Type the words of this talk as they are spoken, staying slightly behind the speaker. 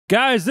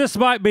Guys, this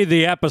might be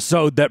the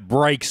episode that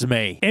breaks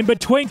me. In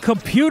between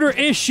computer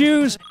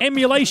issues,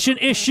 emulation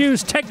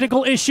issues,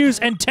 technical issues,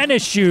 and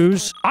tennis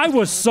shoes, I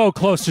was so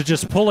close to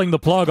just pulling the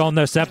plug on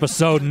this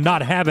episode and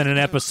not having an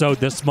episode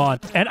this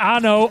month. And I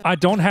know I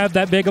don't have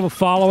that big of a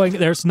following.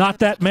 There's not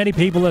that many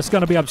people that's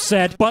going to be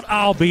upset, but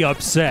I'll be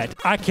upset.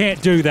 I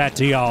can't do that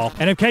to y'all.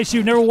 And in case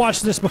you've never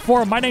watched this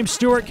before, my name's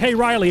Stuart K.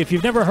 Riley. If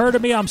you've never heard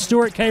of me, I'm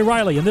Stuart K.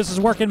 Riley, and this is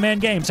Working Man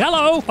Games.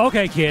 Hello!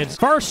 Okay, kids.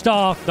 First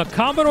off, the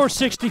Commodore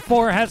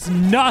 64 has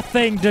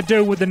nothing to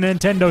do with the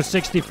Nintendo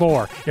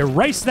 64.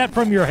 Erase that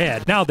from your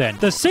head. Now then,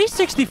 the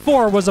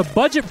C64 was a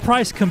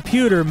budget-priced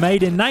computer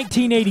made in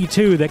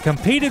 1982 that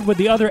competed with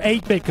the other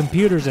 8-bit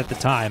computers at the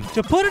time.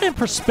 To put it in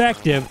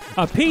perspective,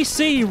 a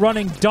PC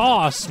running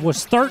DOS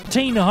was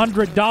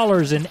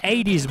 $1,300 in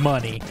 80s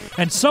money,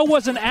 and so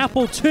was an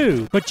Apple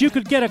II, but you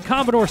could get a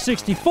Commodore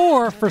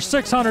 64 for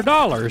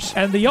 $600,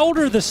 and the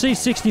older the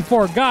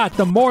C64 got,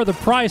 the more the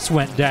price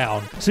went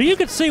down. So you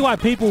could see why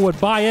people would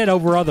buy it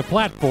over other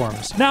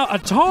platforms. Now,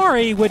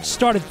 Atari, which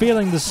started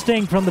feeling the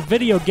sting from the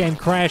video game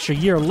crash a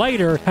year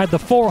later, had the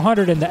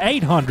 400 and the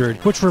 800,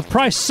 which were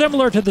priced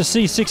similar to the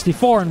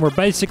C64 and were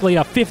basically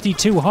a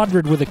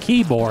 5200 with a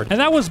keyboard. And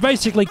that was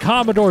basically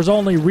Commodore's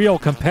only real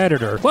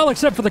competitor. Well,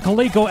 except for the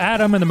Coleco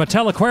Atom and the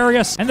Mattel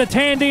Aquarius, and the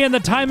Tandy and the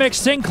Timex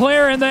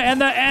Sinclair and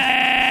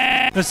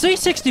the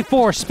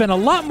C64 spent a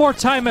lot more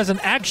time as an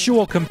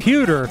actual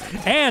computer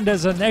and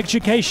as an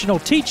educational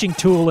teaching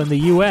tool in the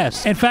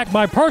US. In fact,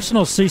 my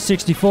personal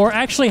C64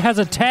 actually has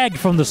a tag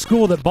from the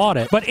school that bought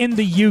it. But in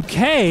the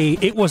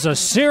UK, it was a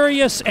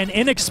serious and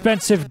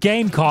inexpensive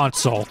game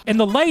console. In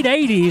the late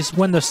 80s,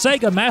 when the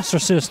Sega Master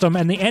System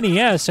and the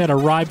NES had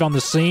arrived on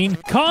the scene,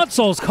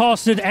 consoles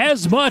costed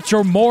as much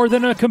or more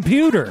than a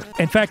computer.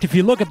 In fact, if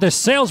you look at this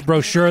sales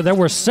brochure, there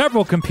were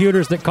several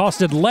computers that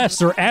costed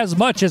less or as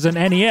much as an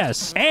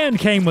NES, and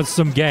came with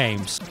some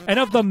games. And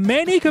of the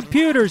many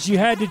computers you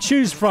had to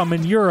choose from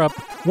in Europe,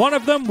 one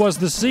of them was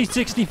the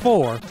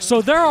C64.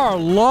 So there are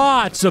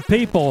lots of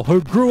people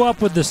who grew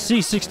up with the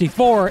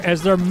C64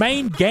 as their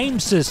main game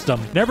system.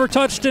 Never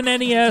touched an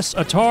NES,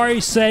 Atari,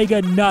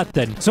 Sega,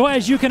 nothing. So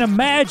as you can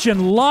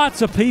imagine,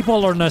 lots of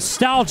people are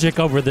nostalgic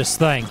over this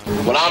thing.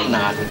 Well, I'm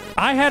not.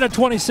 I had a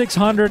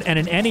 2600 and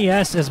an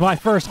NES as my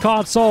first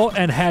console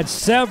and had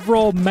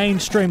several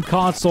mainstream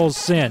consoles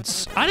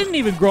since. I didn't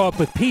even grow up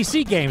with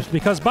PC games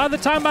because by the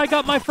time I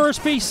got my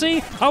first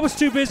PC, I was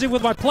too busy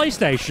with my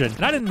PlayStation,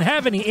 and I didn't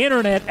have any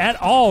internet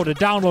at all to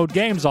download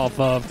games off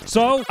of.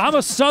 So I'm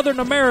a Southern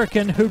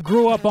American who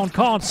grew up on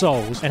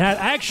consoles and had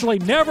actually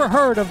never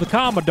heard of the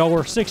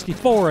Commodore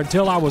 64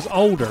 until I was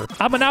older.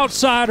 I'm an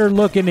outsider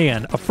looking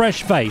in, a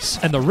fresh face.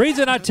 And the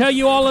reason I tell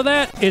you all of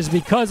that is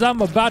because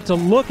I'm about to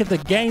look at the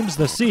games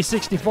the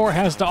C64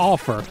 has to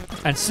offer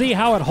and see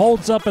how it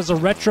holds up as a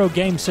retro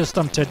game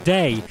system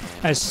today.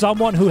 As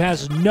someone who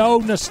has no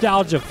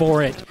nostalgia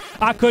for it,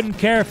 I couldn't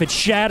care if it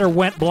shat or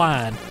went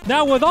blind.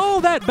 Now, with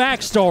all that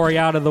backstory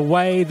out of the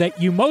way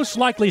that you most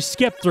likely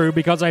skipped through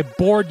because I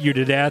bored you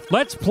to death,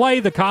 let's play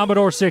the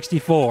Commodore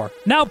 64.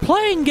 Now,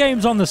 playing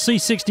games on the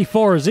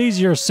C64 is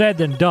easier said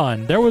than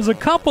done. There was a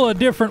couple of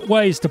different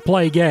ways to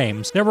play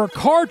games. There were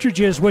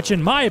cartridges, which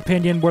in my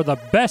opinion were the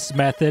best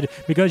method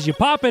because you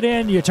pop it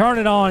in, you turn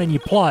it on, and you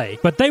play.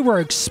 But they were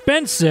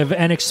expensive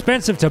and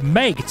expensive to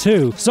make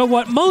too. So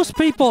what most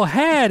people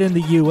had in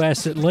the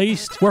US at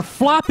least were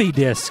floppy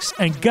disks.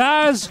 And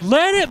guys,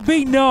 let it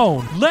be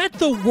known, let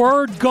the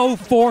word go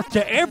forth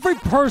to every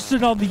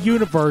person on the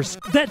universe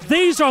that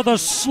these are the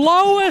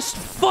slowest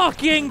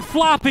fucking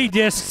floppy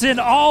disks in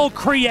all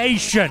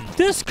creation.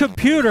 This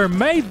computer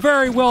may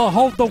very well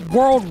hold the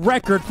world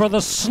record for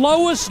the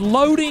slowest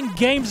loading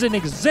games in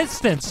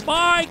existence.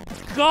 My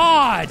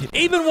God!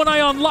 Even when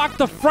I unlocked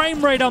the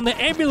frame rate on the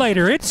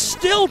emulator, it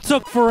still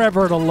took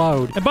forever to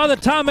load. And by the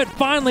time it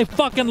finally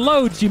fucking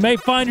loads, you may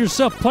find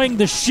yourself playing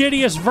the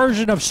shittiest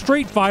version of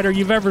Street Fighter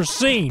you've ever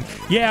seen.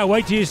 Yeah,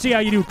 wait till you see how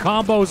you do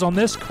combos on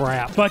this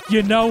crap. But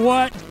you know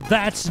what?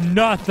 That's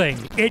nothing.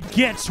 It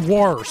gets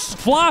worse.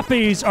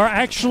 Floppies are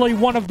actually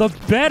one of the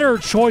better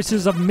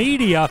choices of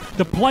media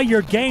to play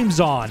your games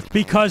on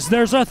because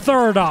there's a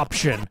third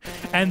option.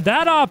 And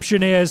that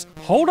option is,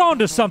 hold on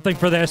to something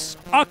for this,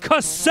 a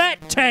cassette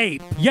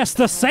tape. Yes,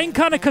 the same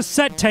kind of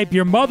cassette tape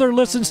your mother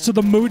listens to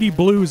the Moody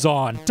Blues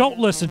on. Don't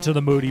listen to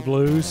the Moody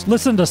Blues.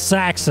 Listen to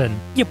Saxon.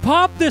 You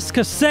pop this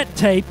cassette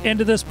tape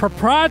into this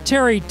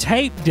proprietary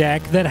tape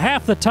deck that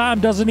half the time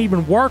doesn't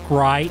even work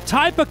right,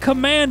 type a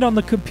command on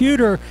the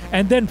computer,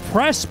 and then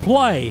press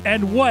play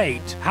and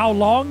wait. How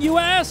long, you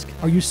ask?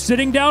 Are you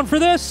sitting down for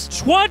this?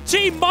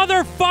 20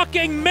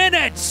 motherfucking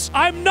minutes!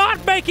 I'm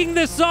not making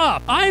this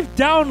up! I've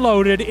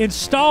downloaded,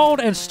 installed,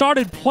 and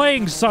started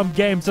playing some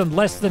games in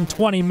less than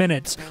 20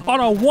 minutes on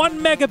a 1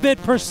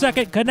 megabit per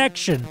second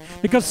connection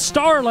because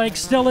Starlink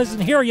still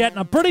isn't here yet, and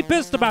I'm pretty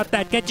pissed about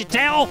that, can't you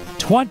tell?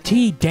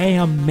 20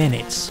 damn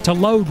minutes to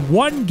load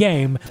one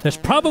game that's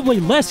probably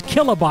less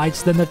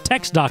kilobytes than the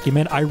text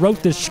document I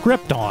wrote this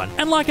script on.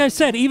 And like I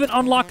said, even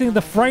unlocking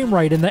the frame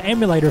rate in the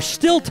emulator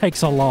still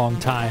takes a long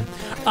time.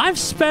 I I've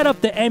sped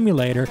up the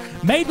emulator,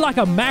 made like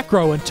a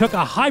macro and took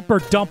a hyper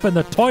dump in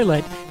the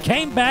toilet,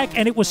 came back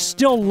and it was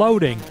still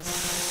loading.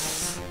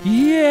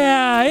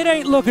 Yeah, it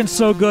ain't looking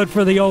so good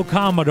for the old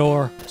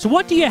Commodore. So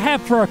what do you have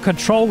for a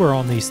controller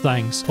on these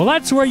things? Well,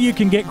 that's where you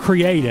can get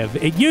creative.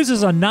 It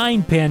uses a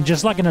 9-pin,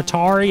 just like an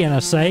Atari and a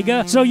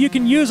Sega, so you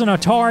can use an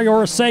Atari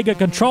or a Sega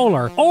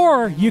controller.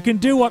 Or you can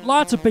do what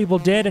lots of people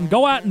did and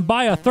go out and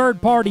buy a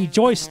third-party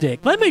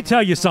joystick. Let me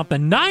tell you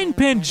something,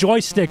 9-pin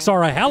joysticks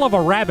are a hell of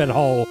a rabbit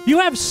hole. You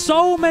have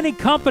so many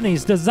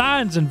companies,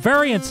 designs, and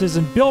variances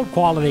in build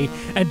quality,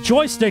 and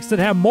joysticks that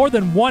have more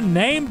than one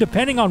name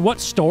depending on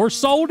what store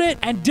sold it,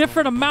 and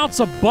different amounts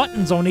of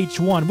buttons on each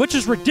one, which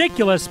is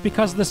ridiculous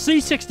because the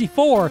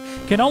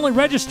C64 can only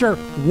register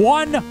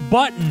one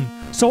button.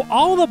 So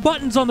all the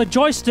buttons on the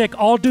joystick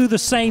all do the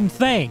same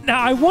thing. Now,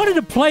 I wanted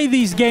to play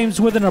these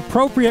games with an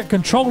appropriate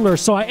controller,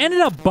 so I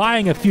ended up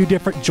buying a few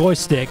different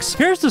joysticks.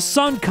 Here's the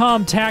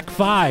Suncom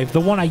TAC-5,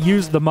 the one I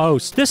use the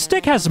most. This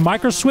stick has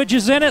micro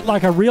switches in it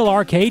like a real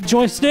arcade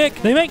joystick.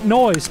 They make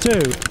noise,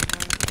 too.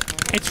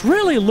 It's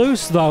really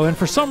loose, though, and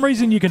for some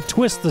reason you can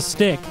twist the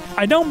stick.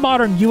 I know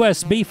modern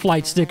USB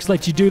flight sticks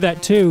let you do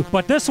that, too,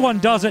 but this one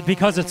does it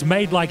because it's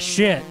made like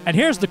shit. And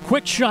here's the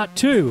Quick Shot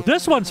 2.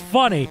 This one's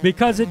funny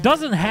because it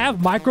doesn't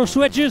have micro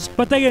switches,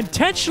 but they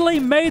intentionally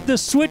made the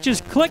switches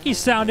clicky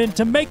sounding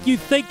to make you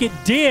think it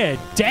did.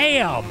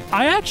 Damn!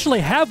 I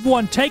actually have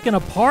one taken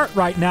apart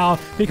right now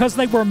because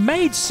they were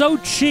made so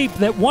cheap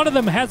that one of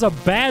them has a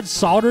bad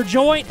solder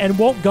joint and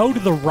won't go to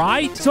the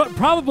right, so it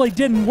probably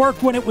didn't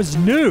work when it was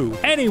new.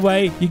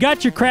 Anyway, you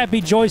got your crappy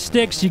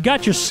joysticks, you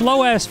got your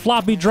slow-ass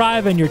floppy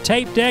drive and your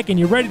tape deck, and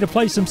you're ready to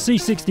play some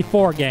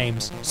C64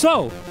 games.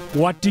 So,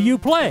 what do you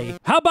play?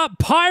 How about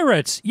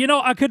Pirates? You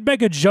know, I could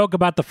make a joke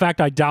about the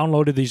fact I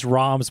downloaded these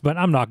ROMs, but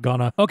I'm not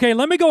gonna. Okay,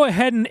 let me go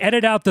ahead and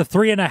edit out the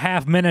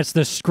 3.5 minutes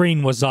the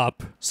screen was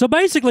up. So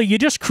basically, you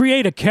just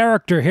create a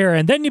character here,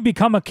 and then you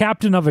become a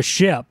captain of a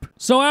ship.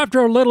 So after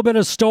a little bit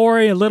of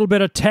story, a little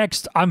bit of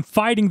text, I'm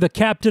fighting the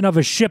captain of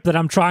a ship that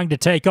I'm trying to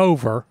take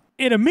over.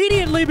 It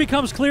immediately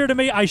becomes clear to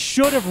me I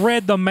should have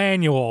read the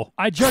manual.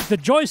 I jerk the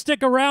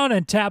joystick around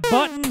and tap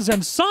buttons,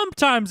 and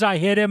sometimes I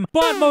hit him,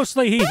 but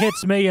mostly he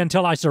hits me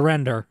until I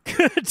surrender.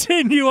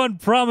 Continue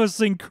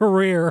unpromising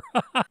career.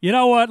 You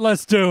know what?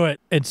 Let's do it.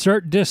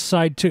 Insert disc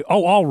side 2.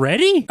 Oh,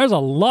 already? There's a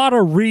lot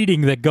of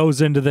reading that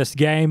goes into this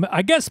game.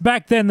 I guess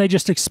back then they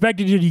just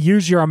expected you to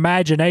use your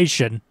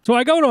imagination. So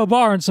I go to a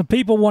bar and some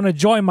people want to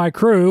join my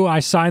crew. I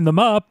sign them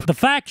up. The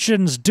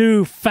factions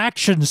do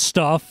faction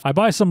stuff. I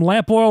buy some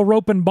lamp oil,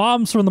 rope, and bombs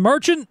from the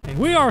merchant, and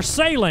we are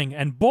sailing.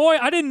 And boy,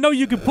 I didn't know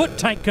you could put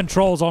tank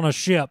controls on a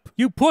ship.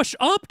 You push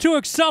up to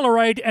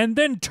accelerate and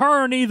then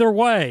turn either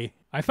way.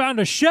 I found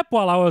a ship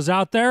while I was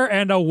out there,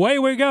 and away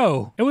we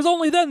go. It was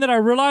only then that I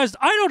realized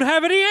I don't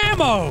have any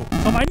ammo!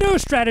 So my new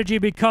strategy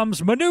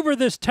becomes maneuver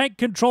this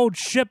tank-controlled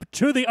ship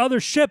to the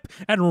other ship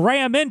and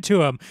ram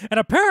into him, and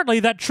apparently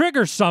that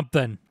triggers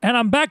something. And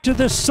I'm back to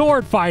this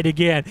sword fight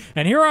again,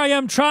 and here I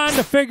am trying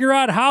to figure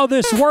out how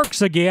this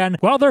works again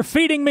while they're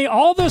feeding me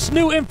all this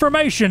new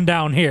information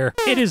down here.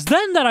 It is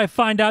then that I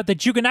find out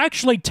that you can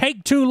actually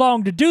take too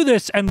long to do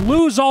this and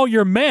lose all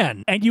your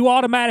men, and you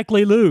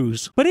automatically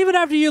lose. But even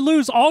after you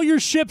lose all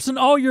your ships and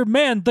all your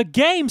men, the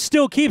game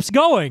still keeps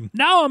going.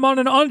 Now I'm on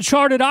an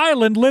uncharted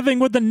island living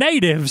with the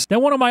natives.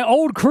 Then one of my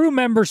old crew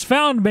members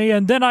found me,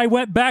 and then I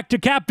went back to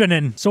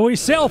captaining. So we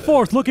sail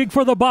forth looking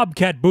for the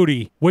bobcat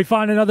booty. We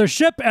find another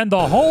ship, and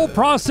the whole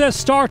process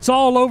starts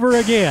all over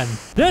again.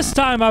 This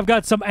time I've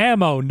got some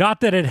ammo.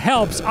 Not that it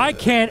helps, I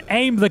can't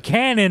aim the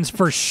cannons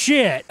for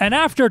shit. And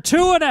after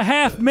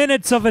 2.5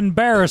 minutes of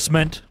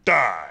embarrassment...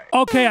 Die!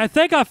 Okay, I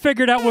think I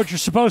figured out what you're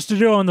supposed to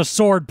do on the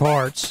sword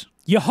parts.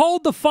 You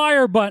hold the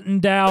fire button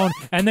down,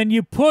 and then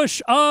you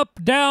push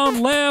up,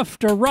 down,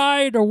 left, or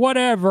right, or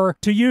whatever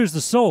to use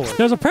the sword.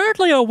 There's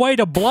apparently a way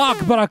to block,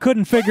 but I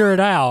couldn't figure it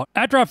out.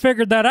 After I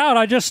figured that out,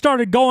 I just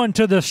started going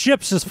to the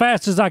ships as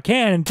fast as I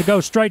can to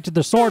go straight to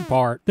the sword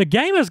part. The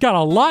game has got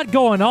a lot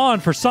going on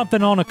for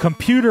something on a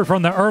computer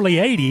from the early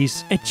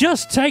 80s. It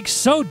just takes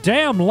so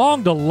damn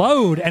long to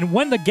load, and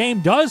when the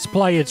game does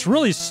play, it's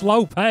really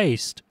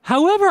slow-paced.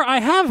 However,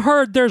 I have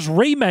heard there's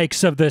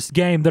remakes of this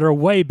game that are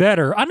way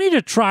better. I need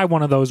to try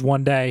one of those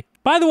one day.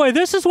 By the way,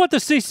 this is what the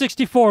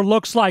C64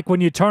 looks like when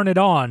you turn it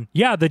on.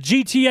 Yeah, the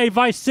GTA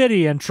Vice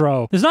City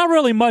intro. There's not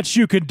really much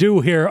you can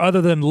do here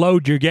other than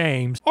load your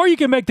games. Or you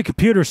can make the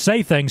computer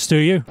say things to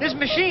you. This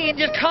machine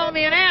just called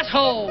me an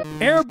asshole.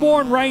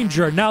 Airborne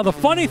Ranger. Now, the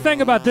funny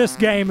thing about this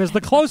game is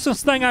the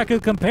closest thing I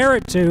could compare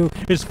it to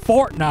is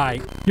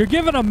Fortnite. You're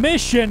given a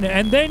mission,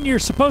 and then you're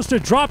supposed to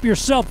drop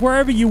yourself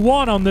wherever you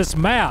want on this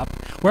map.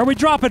 Where we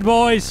dropping,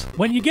 boys?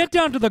 When you get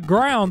down to the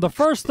ground, the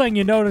first thing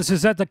you notice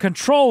is that the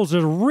controls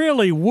are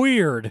really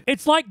weird.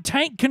 It's like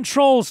tank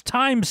controls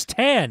times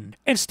 10.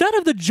 Instead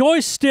of the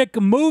joystick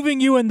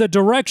moving you in the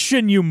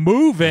direction you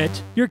move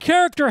it, your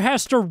character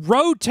has to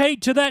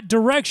rotate to that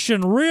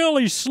direction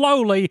really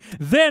slowly,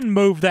 then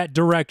move that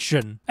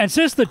direction. And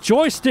since the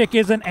joystick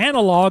isn't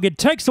analog, it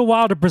takes a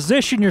while to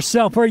position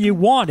yourself where you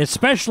want,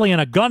 especially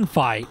in a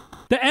gunfight.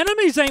 The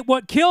enemies ain't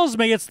what kills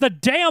me, it's the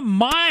damn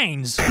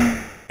mines.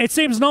 It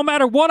seems no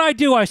matter what I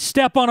do, I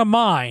step on a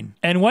mine.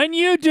 And when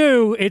you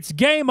do, it's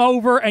game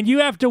over, and you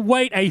have to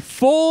wait a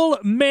full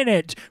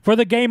minute for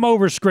the game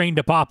over screen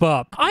to pop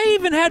up. I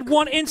even had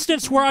one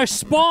instance where I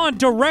spawned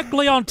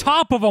directly on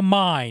top of a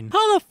mine.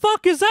 How the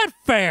fuck is that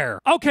fair?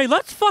 Okay,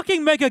 let's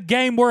fucking make a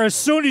game where as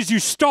soon as you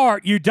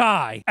start, you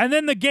die. And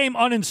then the game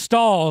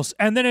uninstalls,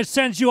 and then it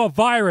sends you a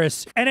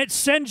virus, and it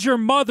sends your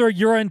mother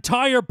your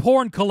entire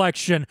porn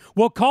collection.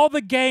 We'll call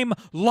the game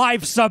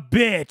Life's a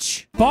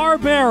Bitch.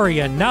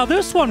 Barbarian. Now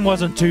this one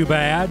wasn't too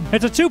bad.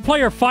 It's a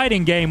two-player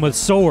fighting game with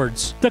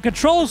swords. The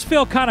controls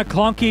feel kind of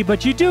clunky,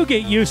 but you do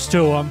get used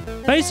to them.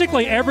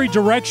 Basically, every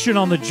direction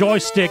on the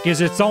joystick is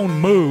its own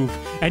move,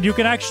 and you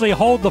can actually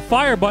hold the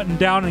fire button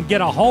down and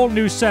get a whole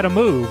new set of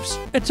moves.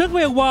 It took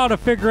me a while to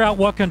figure out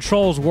what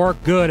controls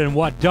work good and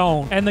what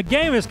don't, and the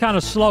game is kind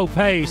of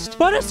slow-paced,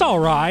 but it's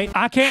alright.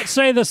 I can't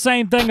say the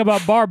same thing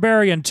about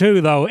Barbarian 2,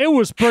 though. It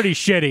was pretty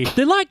shitty.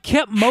 They,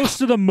 kept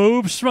most of the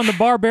moves from the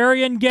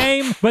Barbarian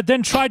game, but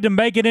then tried to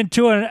make it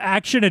into an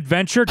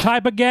action-adventure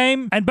type of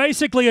game, and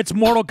basically it's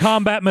Mortal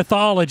Kombat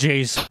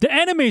mythologies. The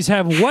enemies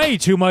have way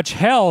too much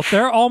health.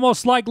 They're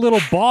almost like little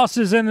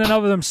bosses in and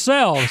of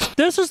themselves.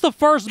 This is the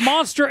first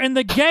monster in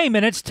the game,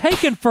 and it's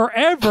taken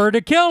forever to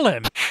kill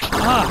him.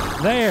 Ah,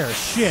 there,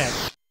 shit.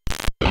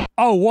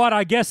 Oh, what?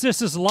 I guess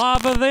this is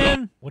lava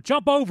then? Well,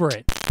 jump over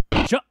it.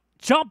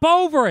 Jump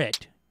over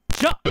it.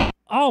 Jump.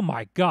 Oh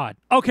my god.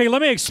 Okay,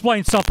 let me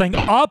explain something.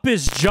 Up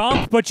is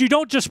jump, but you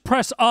don't just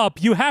press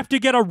up. You have to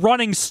get a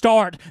running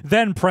start,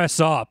 then press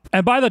up.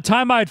 And by the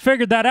time I had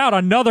figured that out,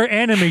 another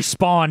enemy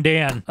spawned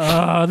in.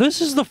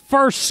 This is the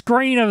first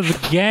screen of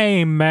the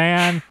game,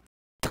 man.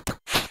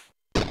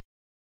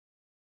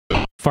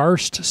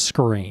 First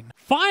screen.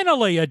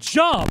 Finally, a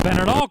jump, and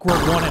an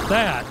awkward one at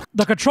that.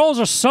 The controls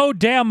are so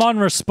damn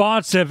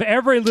unresponsive,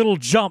 every little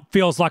jump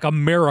feels like a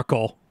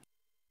miracle.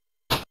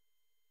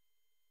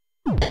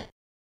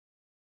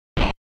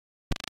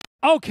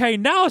 Okay,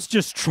 now it's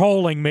just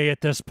trolling me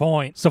at this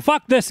point. So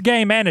fuck this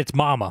game and its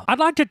mama. I'd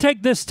like to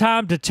take this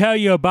time to tell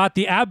you about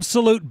the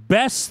absolute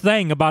best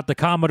thing about the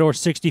Commodore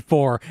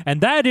 64,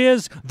 and that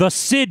is the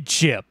SID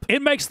chip.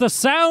 It makes the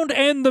sound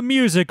and the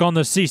music on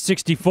the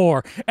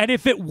C64, and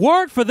if it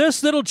weren't for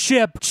this little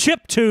chip,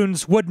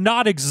 chiptunes would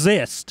not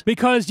exist.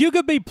 Because you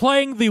could be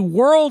playing the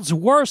world's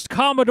worst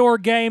Commodore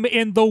game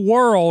in the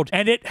world,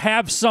 and it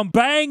have some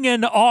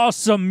banging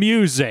awesome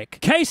music.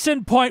 Case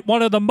in point,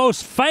 one of the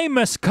most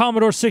famous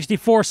Commodore 64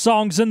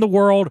 songs in the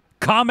world,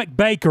 Comic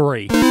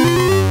Bakery.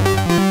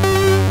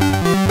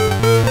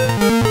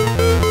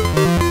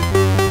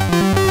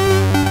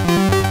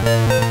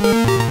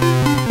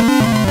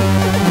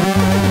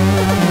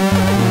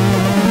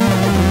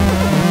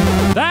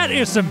 That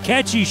is some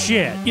catchy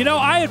shit. You know,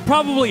 I had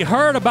probably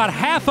heard about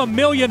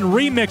 500,000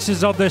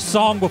 remixes of this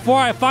song before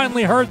I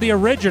finally heard the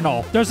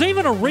original. There's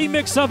even a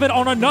remix of it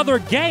on another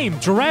game,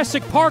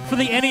 Jurassic Park for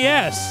the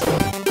NES.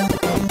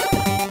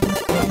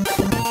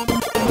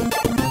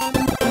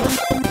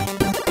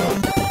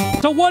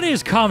 So what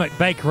is Comic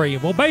Bakery?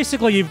 Well,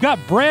 basically, you've got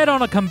bread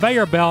on a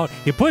conveyor belt,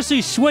 you push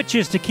these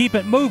switches to keep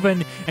it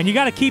moving, and you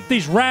gotta keep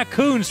these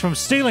raccoons from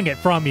stealing it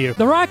from you.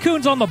 The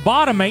raccoons on the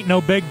bottom ain't no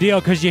big deal,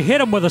 because you hit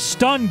them with a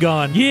stun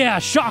gun. Yeah,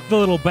 shock the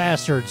little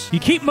bastards. You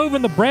keep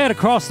moving the bread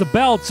across the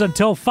belts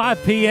until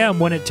 5 p.m.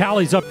 when it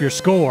tallies up your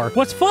score.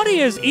 What's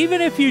funny is,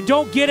 even if you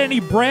don't get any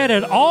bread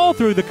at all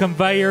through the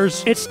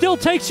conveyors, it still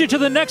takes you to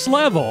the next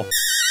level.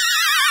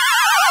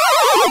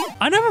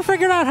 I never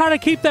figured out how to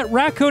keep that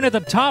raccoon at the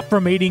top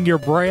from eating your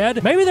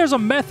bread. Maybe there's a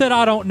method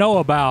I don't know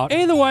about.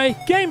 Either way,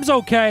 game's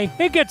okay.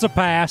 It gets a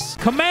pass.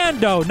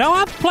 Commando. Now,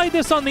 I've played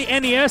this on the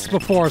NES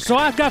before, so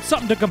I've got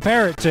something to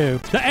compare it to.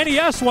 The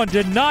NES one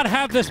did not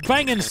have this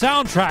banging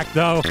soundtrack,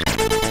 though.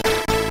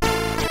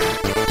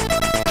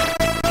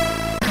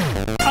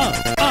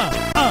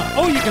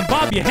 Oh, you can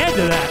bob your head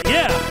to that,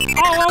 yeah.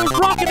 Oh, I was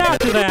rocking out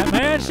to that,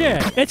 man,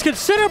 shit. It's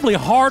considerably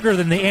harder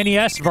than the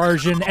NES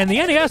version, and the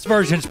NES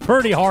version's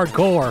pretty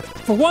hardcore.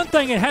 For one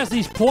thing, it has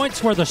these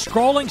points where the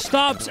scrolling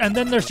stops, and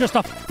then there's just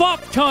a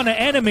fuck ton of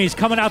enemies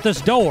coming out this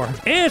door.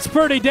 It's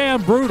pretty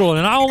damn brutal,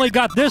 and I only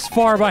got this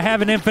far by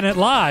having infinite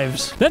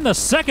lives. Then the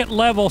second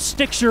level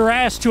sticks your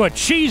ass to a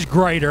cheese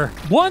grater.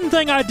 One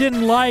thing I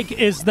didn't like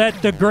is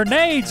that the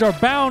grenades are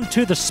bound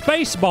to the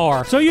space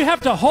bar, so you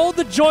have to hold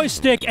the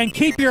joystick and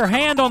keep your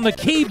hand on the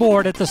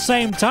keyboard at the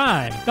same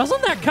time.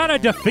 Doesn't that kind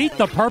of defeat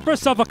the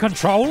purpose of a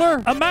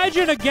controller?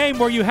 Imagine a game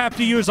where you have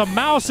to use a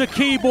mouse, a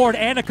keyboard,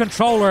 and a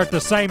controller at the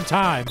same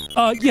time.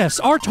 Yes,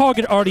 our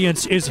target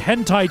audience is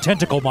hentai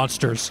tentacle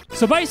monsters.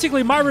 So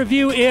basically, my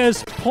review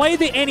is play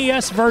the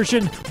NES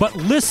version, but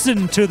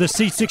listen to the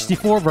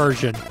C64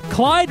 version.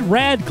 Clyde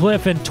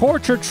Radcliffe and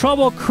Torture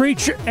Trouble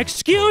Creature...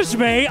 Excuse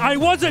me, I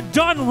wasn't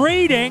done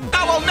reading!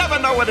 I will never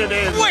know what it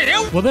is!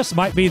 Well, this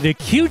might be the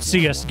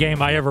cutesiest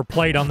game I ever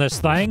played on this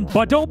thing,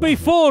 but don't be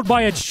fooled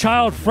by its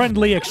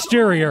child-friendly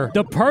exterior.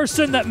 The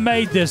person that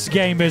made this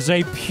game is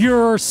a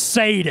pure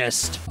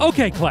sadist.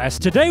 Okay, class,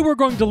 today we're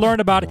going to learn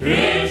about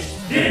hit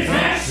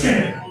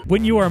detection.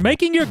 When you are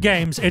making your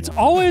games, it's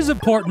always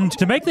important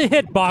to make the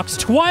hitbox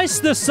twice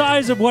the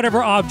size of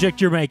whatever object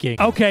you're making.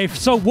 Okay,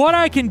 so what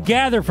I can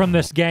gather from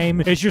this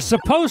game is you're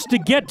supposed to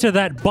get to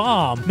that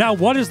bomb. Now,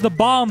 what is the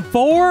bomb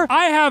for?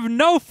 I have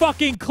no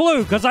fucking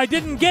clue, because I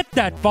didn't get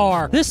that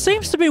far. This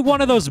seems to be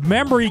one of those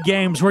memory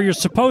games where you're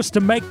supposed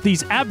to make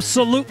these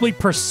absolutely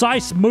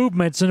precise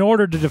movements in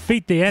order to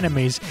defeat the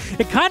enemies.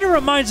 It kind of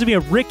reminds me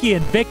of Ricky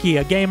and Vicky,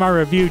 a game I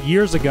reviewed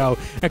years ago,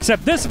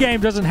 except this game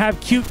doesn't have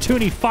cute,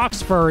 toony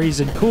fox furries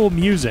and cool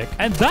music.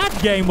 And that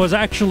game was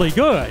actually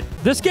good.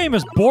 This game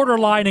is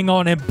borderlining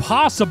on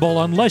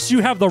impossible unless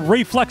you have the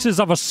reflexes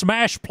of a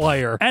Smash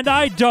player. And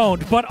I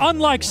don't, but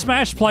unlike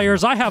Smash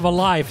players, I have a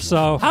life,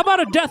 so how about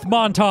a death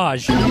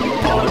montage?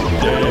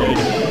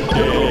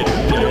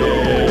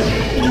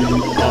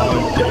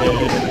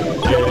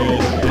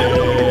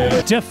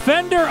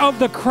 Defender of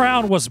the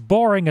Crown was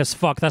boring as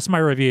fuck. That's my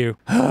review.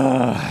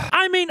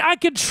 I mean, I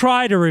could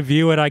try to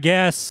review it, I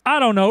guess. I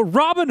don't know.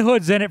 Robin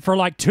Hood's in it for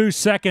like 2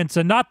 seconds,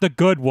 and not the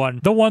good one.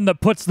 The one that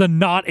puts the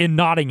knot in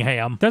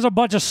Nottingham. There's a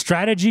bunch of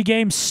strategy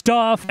game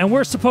stuff, and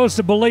we're supposed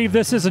to believe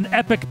this is an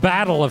epic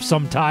battle of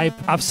some type.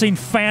 I've seen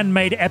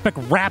fan-made epic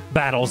rap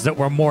battles that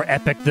were more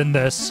epic than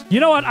this.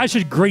 You know what? I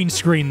should green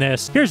screen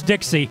this. Here's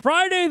Dixie.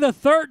 Friday the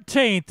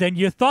 13th, and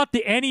you thought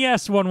the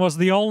NES one was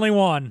the only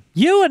one.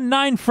 You and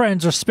 9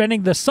 friends are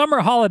spending the summer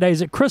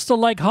holidays at Crystal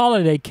Lake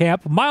Holiday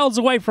Camp, miles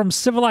away from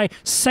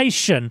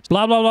civilization.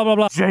 Blah, blah, blah, blah,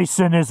 blah.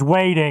 Jason is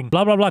waiting.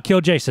 Blah, blah, blah.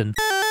 Kill Jason.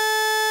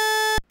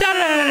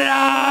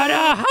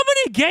 How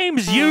many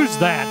games use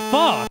that?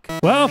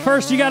 Fuck. Well,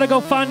 first you gotta go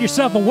find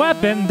yourself a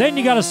weapon, then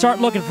you gotta start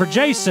looking for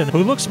Jason,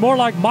 who looks more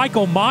like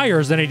Michael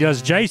Myers than he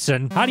does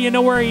Jason. How do you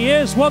know where he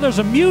is? Well, there's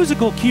a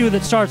musical cue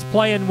that starts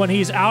playing when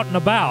he's out and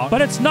about.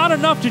 But it's not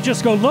enough to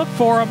just go look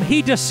for him.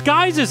 He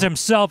disguises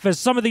himself as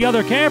some of the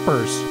other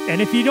campers.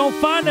 And if you don't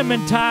find him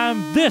in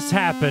time, this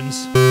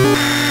happens.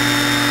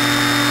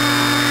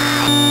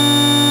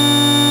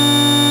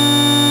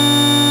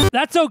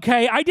 That's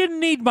okay, I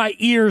didn't need my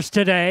ears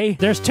today.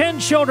 There's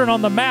 10 children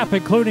on the map,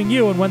 including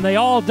you, and when they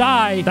all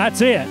die, that's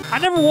it. I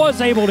never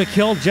was able to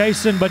kill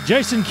Jason, but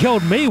Jason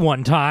killed me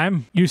one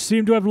time. You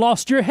seem to have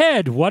lost your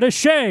head. What a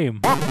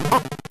shame.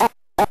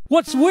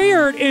 What's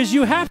weird is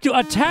you have to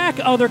attack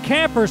other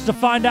campers to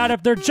find out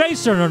if they're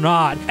Jason or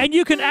not, and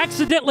you can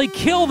accidentally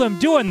kill them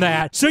doing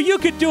that, so you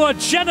could do a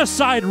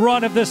genocide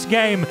run of this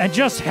game and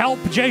just help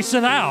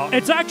Jason out.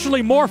 It's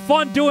actually more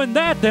fun doing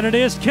that than it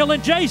is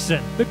killing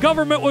Jason. The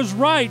government was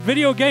right.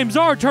 Video games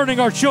are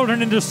turning our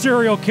children into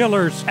serial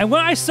killers. And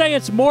when I say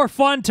it's more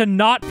fun to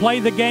not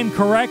play the game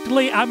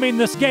correctly, I mean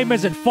this game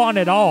isn't fun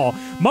at all.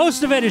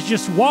 Most of it is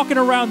just walking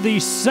around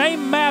these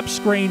same map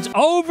screens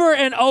over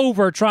and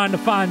over trying to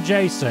find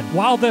Jason,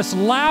 while this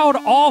loud,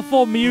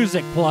 awful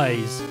music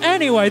plays.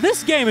 Anyway,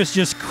 this game is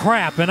just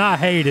crap and I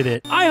hated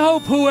it. I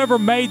hope whoever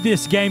made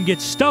this game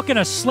gets stuck in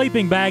a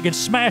sleeping bag and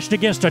smashed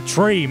against a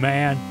tree,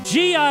 man.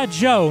 G.I.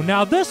 Joe.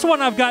 Now this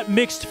one I've got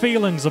mixed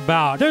feelings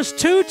about. There's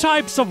 2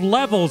 types of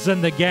levels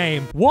in the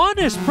game. One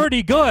is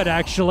pretty good,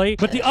 actually,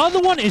 but the other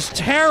one is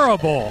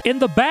terrible. In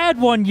the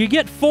bad one, you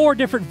get 4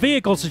 different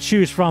vehicles to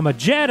choose from: a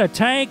jet, a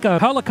tank, a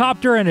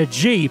helicopter, and a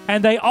jeep,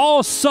 and they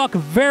all suck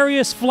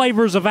various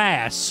flavors of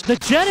ass. The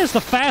jet is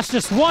the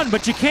fastest one,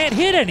 but you can't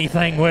hit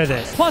anything with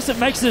it. Plus, it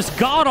makes this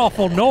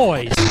god-awful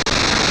noise.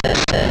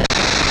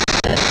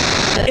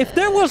 If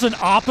there was an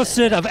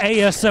opposite of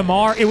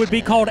ASMR, it would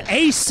be called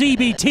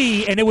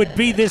ACBT, and it would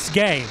be this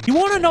game. You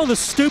want to know the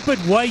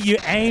stupid way you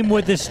aim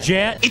with this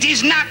jet? It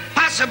is not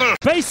possible!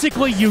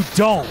 Basically, you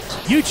don't.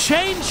 You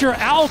change your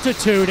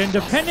altitude, and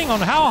depending on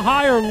how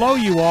high or low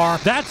you are,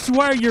 that's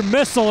where your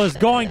missile is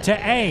going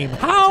to aim.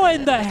 How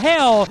in the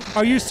hell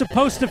are you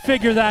supposed to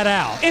figure that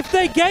out? If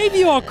they gave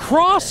you a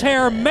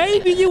crosshair,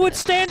 maybe you would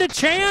stand a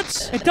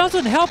chance. It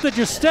doesn't help that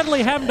you're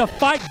steadily having to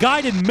fight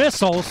guided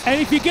missiles,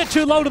 and if you get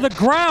too low to the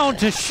ground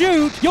to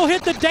shoot, you'll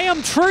hit the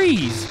damn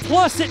trees.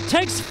 Plus, it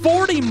takes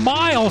 40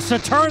 miles to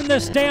turn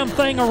this damn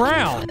thing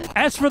around.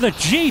 As for the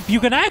Jeep, you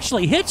can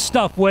actually hit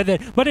stuff with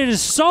it, but it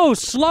is so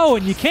slow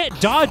and you can't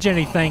dodge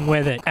anything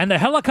with it. And the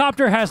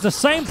helicopter has the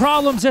same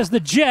problems as the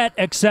jet,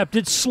 except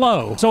it's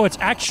slow, so it's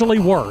actually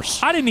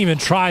worse. I didn't even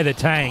try the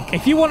tank.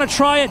 If you want to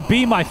try it,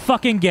 be my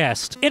fucking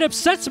guest. It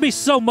upsets me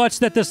so much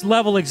that this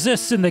level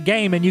exists in the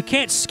game and you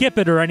can't skip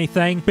it or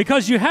anything,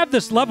 because you have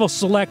this level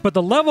select, but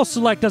the level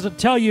select doesn't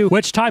tell you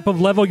which type of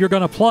level you're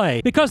going to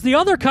play, because the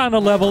other kind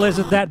of level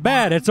isn't that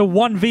bad. It's a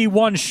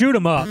 1v1 shoot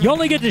 'em up. You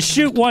only get to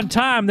shoot one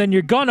time, then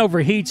your gun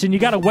overheats and you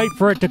gotta wait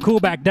for it to cool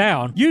back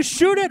down. You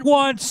shoot it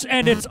once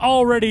and it's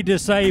already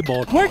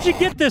disabled. Where'd you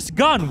get this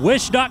gun?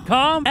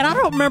 Wish.com? And I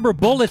don't remember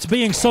bullets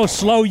being so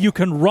slow you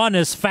can run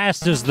as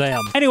fast as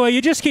them. Anyway,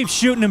 you just keep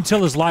shooting him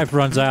till his life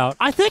runs out.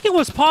 I think it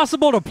was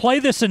possible to play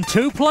this in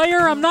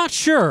 2-player. I'm not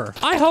sure.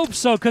 I hope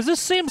so, because this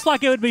seems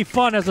like it would be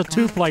fun as a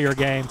 2-player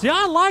game. See,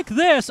 I like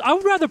this. I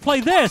would rather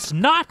play this,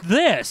 not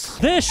this.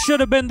 This should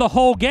have been the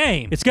whole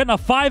game. It's getting a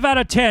 5 out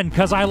of 10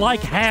 because I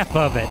like half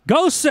of it.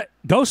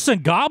 Ghosts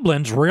and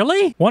Goblins,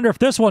 really? Wonder if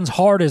this one's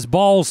hard as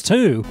balls,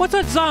 too. What's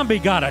that zombie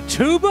got, a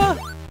tuba?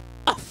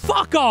 A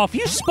fuck off.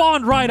 You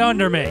spawned right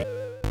under me.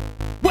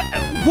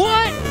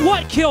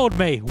 What killed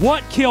me?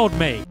 What killed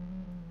me?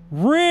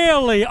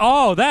 Really?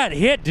 Oh, that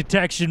hit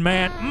detection,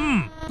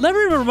 man. Let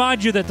me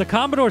remind you that the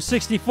Commodore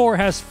 64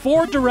 has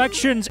 4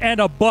 directions and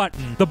a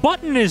button. The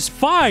button is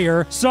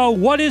fire, so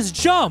what is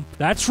jump?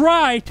 That's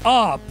right,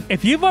 up.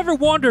 If you've ever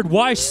wondered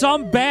why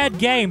some bad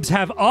games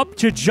have up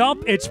to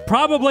jump, it's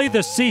probably the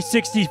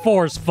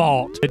C64's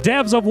fault. The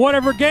devs of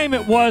whatever game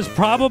it was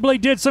probably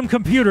did some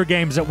computer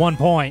games at one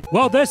point.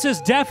 Well, this is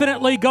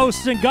definitely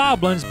Ghosts and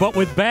Goblins, but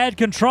with bad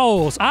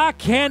controls. I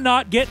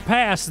cannot get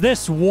past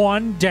this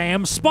one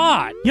damn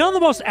spot. You know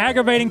the most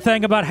aggravating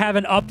thing about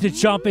having up to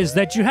jump is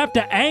that you have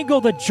to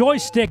angle the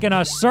joystick in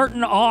a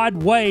certain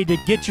odd way to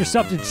get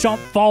yourself to jump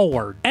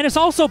forward. And it's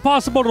also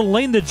possible to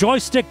lean the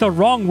joystick the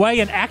wrong way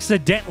and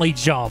accidentally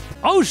jump.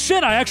 Oh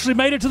shit, I actually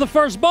made it to the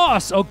first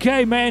boss.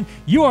 Okay, man,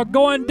 you are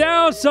going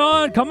down,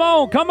 son. Come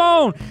on, come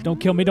on. Don't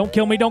kill me, don't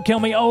kill me, don't kill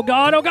me. Oh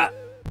god, oh god.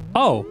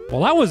 Oh,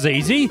 well that was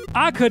easy.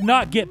 I could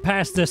not get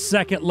past this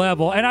second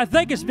level, and I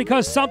think it's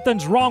because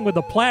something's wrong with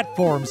the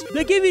platforms.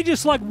 They give you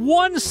just like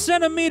 1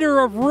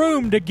 centimeter of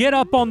room to get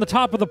up on the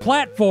top of the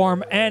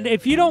platform, and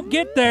if you don't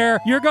get there,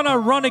 you're gonna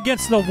run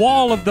against the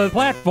wall of the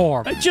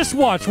platform. Just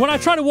watch. When I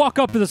try to walk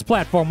up to this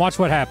platform, watch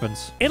what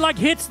happens. It like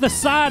hits the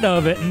side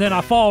of it, and then I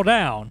fall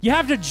down. You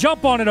have to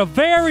jump on it a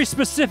very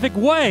specific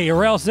way,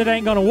 or else it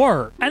ain't gonna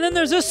work. And then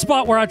there's this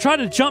spot where I try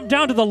to jump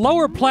down to the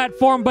lower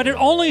platform, but it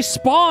only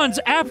spawns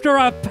after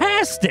I've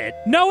past it.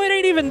 No, it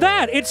ain't even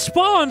that. It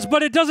spawns,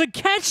 but it doesn't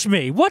catch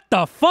me. What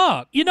the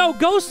fuck? You know,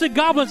 Ghosts and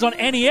Goblins on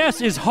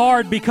NES is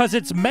hard because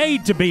it's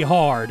made to be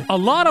hard. A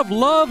lot of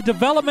love,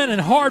 development,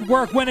 and hard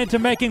work went into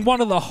making one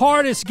of the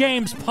hardest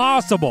games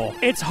possible.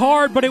 It's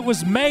hard, but it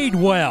was made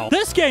well.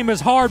 This game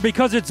is hard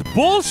because it's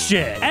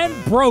bullshit and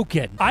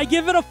broken. I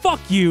give it a fuck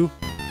you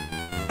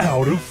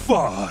out of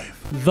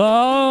 5.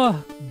 The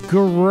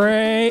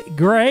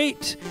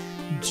great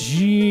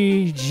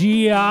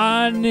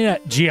Gianni?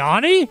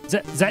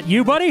 Is that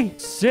you, buddy?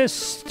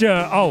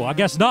 Sister. Oh, I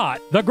guess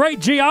not. The Great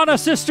Gianna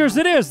Sisters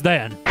it is,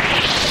 then.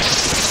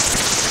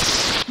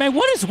 Man,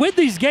 what is with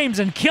these games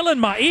and killing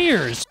my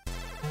ears?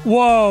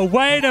 Whoa,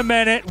 wait a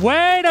minute,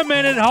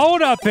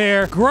 hold up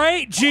here.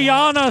 Great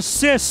Gianna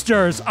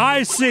Sisters,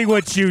 I see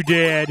what you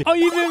did. Oh,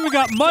 you've even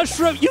got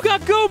mushroom, you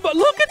got Goomba,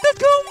 look at the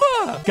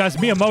Goomba! Guys,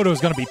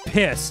 Miyamoto's gonna be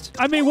pissed.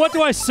 I mean, what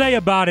do I say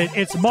about it?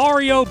 It's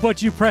Mario,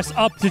 but you press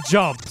up to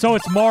jump, so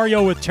it's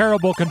Mario with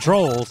terrible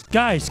controls.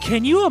 Guys,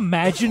 can you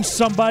imagine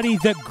somebody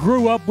that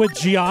grew up with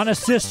Gianna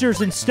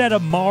Sisters instead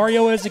of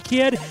Mario as a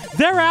kid?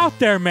 They're out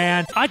there,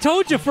 man. I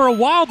told you for a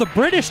while the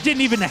British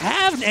didn't even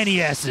have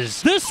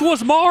NESs. This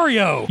was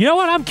Mario. You know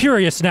what? I'm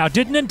curious now.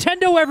 Did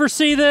Nintendo ever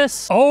see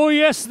this? Oh,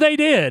 yes, they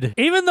did.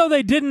 Even though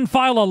they didn't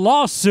file a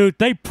lawsuit,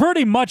 they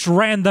pretty much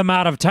ran them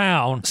out of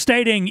town,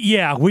 stating,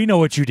 yeah, we know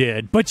what you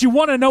did. But you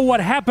want to know what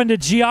happened to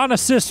Gianna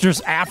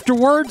Sisters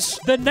afterwards?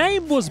 The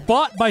name was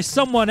bought by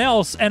someone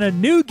else, and a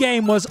new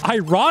game was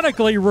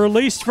ironically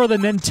released for the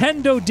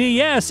Nintendo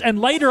DS,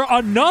 and later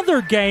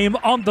another game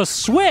on the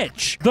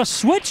Switch. The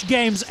Switch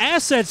game's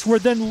assets were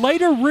then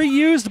later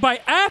reused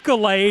by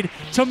Accolade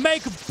to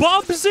make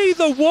Bubsy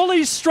the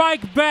Woolly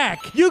Strike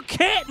Back. You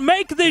can't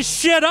make this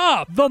shit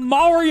up. The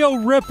Mario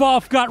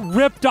ripoff got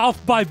ripped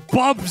off by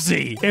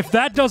Bubsy. If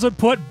that doesn't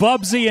put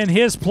Bubsy in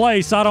his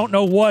place, I don't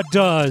know what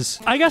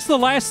does. I guess the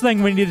last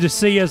thing we need to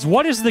see is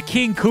what is the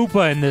King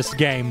Koopa in this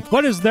game?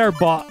 What is their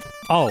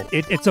Oh,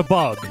 it's a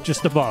bug.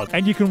 Just a bug.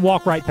 And you can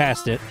walk right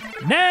past it.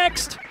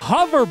 Next,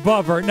 Hover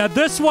Bubber. Now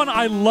this one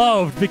I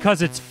loved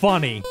because it's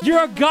funny.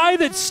 You're a guy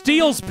that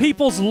steals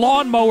people's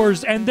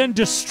lawnmowers and then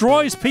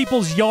destroys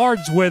people's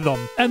yards with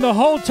them. And the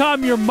whole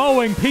time you're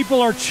mowing,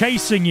 people are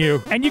chasing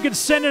you. And you can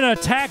send an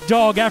attack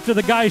dog after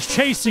the guy's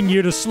chasing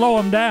you to slow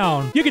him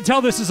down. You can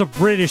tell this is a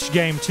British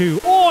game too.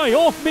 Oi,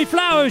 off me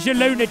flowers, you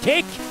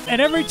lunatic. And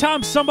every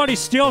time somebody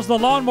steals the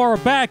lawnmower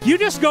back, you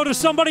just go to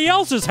somebody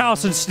else's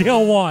house and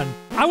steal one.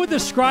 I would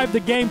describe the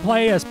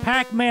gameplay as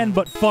Pac-Man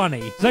but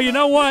funny. So you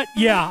know what?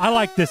 Yeah, I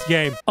like this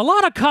game. A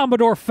lot of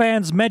Commodore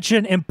fans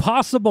mention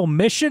Impossible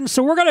Mission,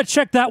 so we're gonna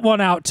check that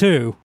one out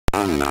too.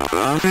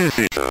 Another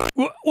visitor.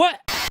 What?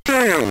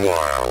 Stay a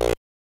while.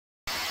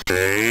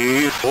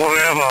 Stay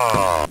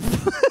forever.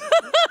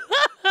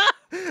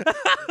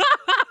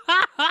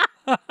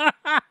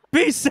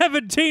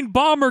 B-17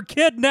 bomber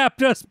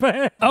kidnapped us,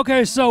 man.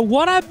 Okay, so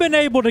what I've been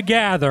able to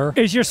gather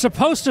is you're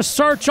supposed to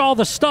search all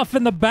the stuff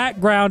in the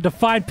background to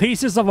find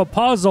pieces of a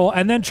puzzle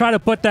and then try to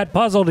put that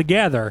puzzle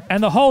together.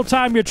 And the whole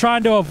time you're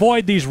trying to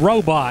avoid these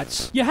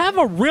robots. You have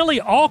a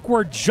really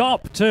awkward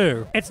jump,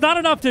 too. It's not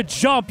enough to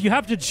jump. You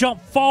have to jump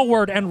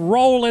forward and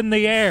roll in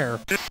the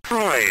air.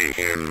 Destroy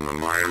him,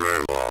 my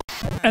robot.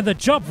 And the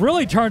jump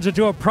really turns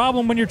into a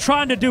problem when you're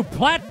trying to do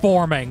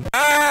platforming.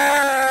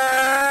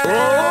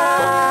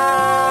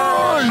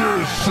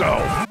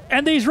 Yourself.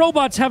 And these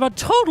robots have a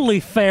totally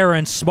fair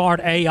and smart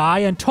AI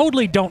and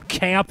totally don't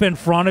camp in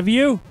front of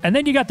you. And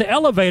then you got the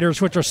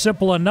elevators, which are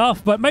simple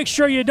enough, but make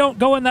sure you don't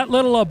go in that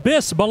little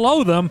abyss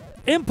below them.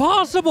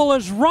 Impossible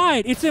is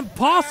right. It's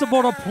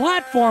impossible to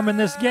platform in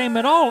this game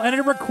at all, and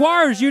it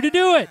requires you to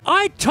do it.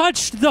 I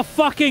touched the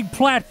fucking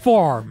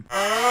platform.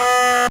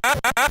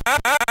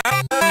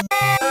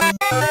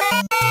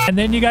 And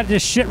then you got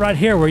this shit right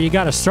here where you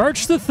got to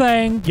search the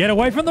thing, get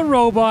away from the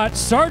robot,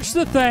 search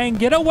the thing,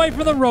 get away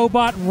from the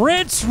robot,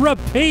 rinse,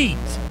 repeat.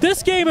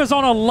 This game is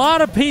on a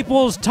lot of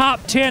people's top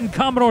 10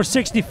 Commodore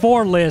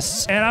 64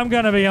 lists, and I'm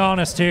gonna be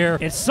honest here.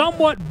 It's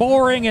somewhat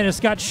boring and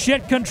it's got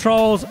shit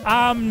controls.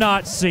 I'm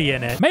not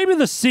seeing it. Maybe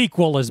the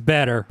sequel is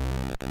better.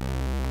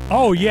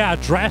 Oh yeah,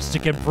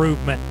 drastic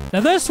improvement. Now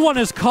this one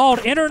is called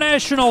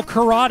International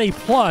Karate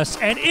Plus,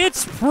 and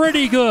it's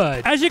pretty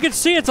good. As you can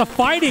see, it's a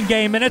fighting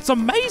game, and it's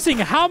amazing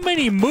how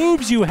many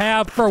moves you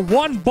have for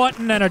one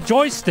button and a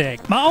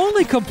joystick. My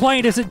only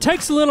complaint is it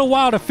takes a little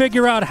while to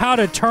figure out how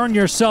to turn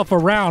yourself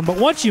around, but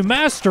once you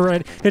master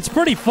it, it's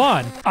pretty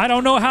fun. I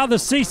don't know how the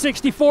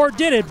C64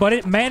 did it, but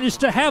it managed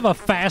to have a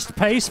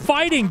fast-paced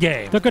fighting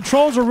game. The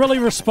controls are really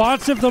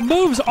responsive, the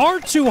moves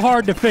aren't too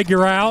hard to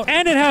figure out,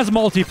 and it has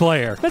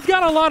multiplayer. It's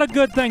got a lot of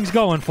good things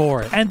going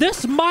for it. And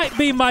this might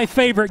be my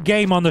favorite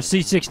game on the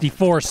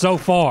C64 so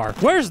far.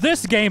 Where's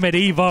this game at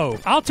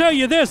Evo? I'll tell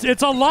you this,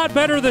 it's a lot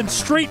better than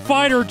Street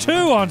Fighter 2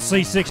 on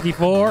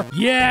C64.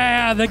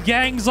 Yeah, the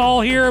gang's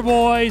all here,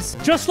 boys.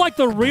 Just like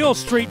the real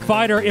Street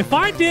Fighter, if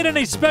I did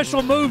any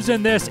special moves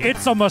in this,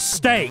 it's a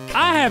mistake.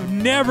 I have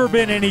never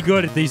been any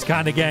good at these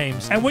kind of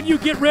games. And when you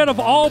get rid of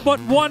all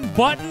but one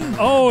button,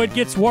 oh, it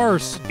gets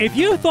worse. If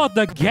you thought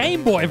the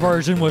Game Boy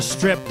version was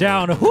stripped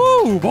down,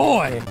 whoo,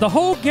 boy. The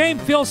whole game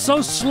feels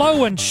so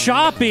slow and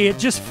choppy, it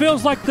just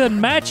feels like the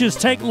matches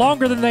take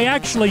longer than they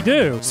actually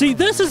do. See,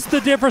 this is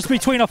the difference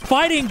between a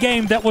fighting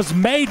game that was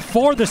made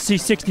for the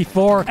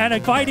C64 and a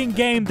fighting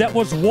game that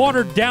was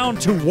watered down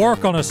to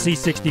work on a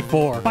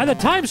C64. By the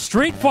time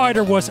Street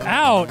Fighter was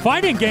out,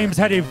 fighting games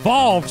had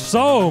evolved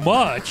so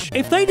much.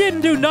 If they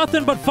didn't do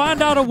nothing but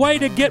find out a way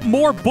to get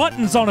more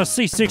buttons on a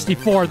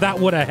C64, that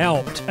would have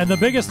helped. And the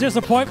biggest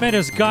disappointment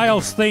is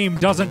Guile's theme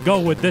doesn't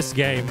go with this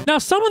game. Now,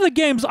 some of the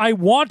games I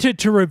wanted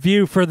to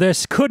review for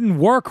this couldn't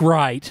work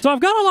right, so I've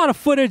got a lot of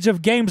footage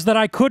of games that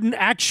I couldn't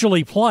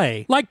actually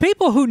play. Like,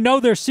 people who know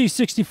their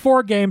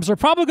C64 games are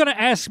probably going to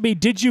ask me,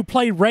 did you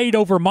play Raid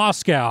Over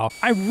Moscow?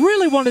 I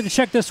really wanted to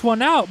check this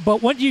one out,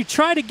 but when you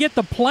try to get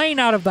the plane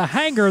out of the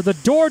hangar, the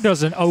door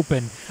doesn't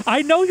open.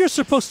 I know you're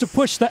supposed to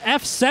push the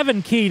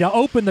F7 key to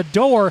open the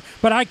door,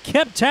 but I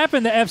kept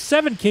tapping the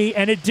F7 key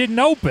and it didn't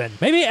open.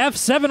 Maybe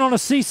F7 on a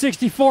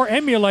C64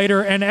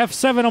 emulator and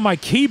F7 on my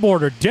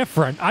keyboard are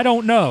different. I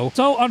don't know.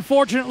 So,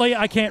 unfortunately,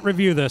 I can't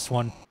review this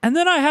one. And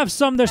then I have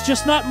some there's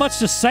just not much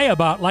to say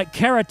about, like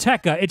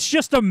Karateka. It's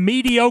just a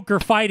mediocre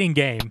fighting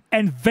game,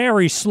 and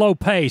very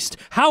slow-paced.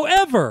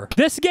 However,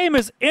 this game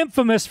is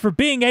infamous for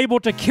being able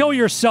to kill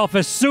yourself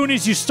as soon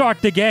as you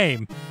start the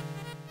game.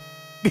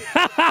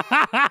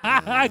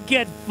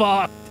 Get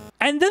fucked.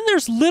 And then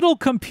there's Little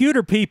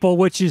Computer People,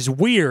 which is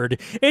weird.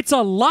 It's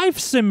a life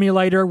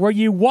simulator where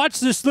you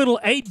watch this little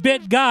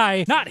 8-bit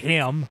guy, not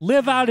him,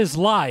 live out his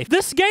life.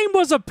 This game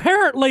was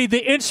apparently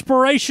the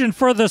inspiration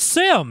for The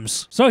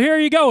Sims. So here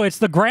you go, it's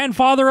the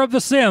grandfather of The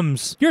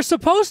Sims. You're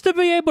supposed to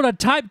be able to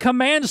type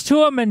commands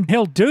to him and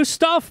he'll do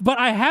stuff, but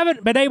I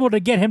haven't been able to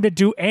get him to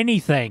do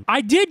anything.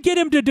 I did get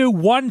him to do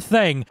one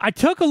thing. I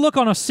took a look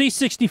on a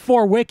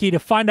C64 wiki to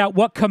find out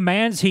what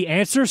commands he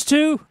answers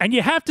to, and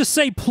you have to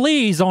say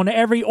please on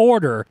every order.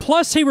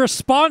 Plus, he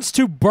responds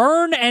to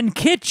burn and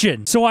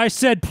kitchen. So I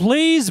said,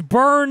 please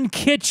burn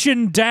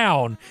kitchen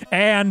down.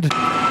 And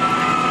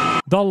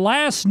The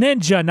Last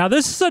Ninja. Now,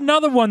 this is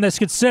another one that's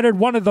considered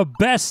one of the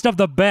best of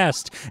the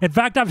best. In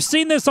fact, I've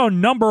seen this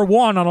on #1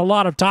 on a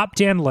lot of top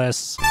 10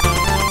 lists.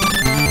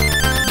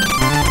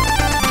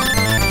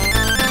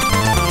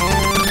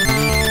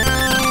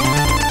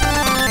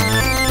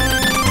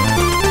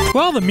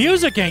 Well, the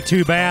music ain't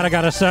too bad, I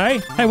gotta say.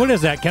 Hey, what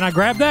is that? Can I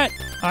grab that?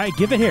 All right,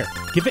 give it here.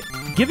 Give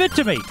it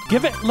to me.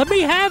 Let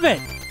me have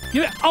it.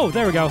 Oh,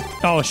 there we go.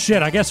 Oh,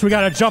 shit, I guess we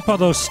gotta jump on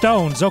those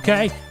stones,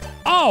 okay?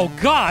 Oh,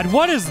 God,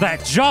 what is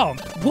that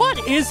jump?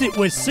 What is it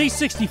with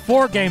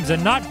C64 games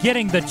and not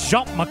getting the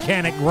jump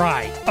mechanic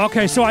right?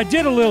 Okay, so I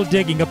did a little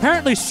digging.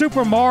 Apparently,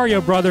 Super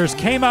Mario Brothers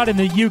came out in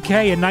the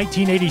UK in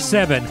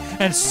 1987,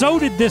 and so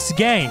did this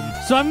game.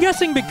 So I'm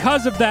guessing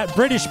because of that,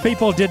 British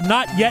people did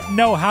not yet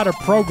know how to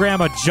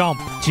program a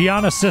jump.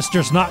 Gianna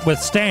sisters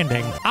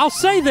notwithstanding. I'll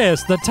say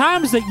this, the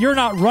times that you're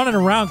not running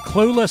around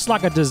clueless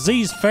like a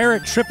diseased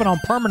ferret tripping on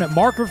permanent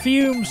marker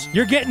fumes,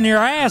 you're getting your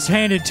ass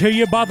handed to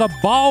you by the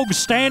bog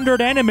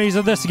standard enemies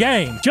of this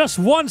game. Just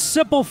one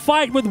simple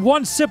fight with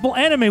one simple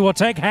enemy will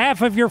take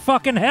half of your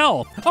fucking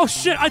health. Oh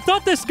shit, I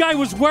thought this guy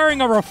was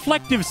wearing a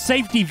reflective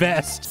safety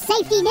vest.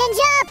 Safety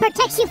Ninja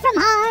protects you from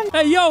harm.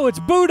 Hey yo, it's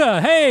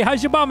Buddha. Hey,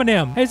 how's your mom and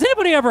him? Has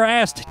anybody ever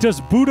asked,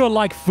 does Buddha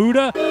like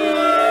Fuda?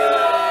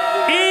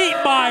 Eat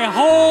my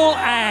whole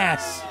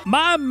ass.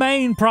 My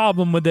main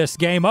problem with this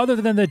game, other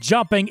than the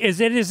jumping, is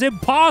it is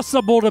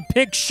impossible to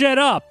pick shit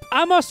up.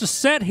 I must have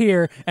sat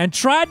here and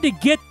tried to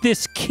get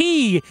this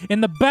key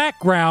in the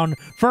background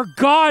for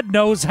God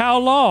knows how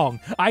long.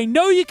 I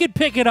know you could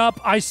pick it up.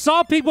 I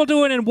saw people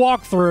doing it in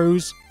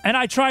walkthroughs. And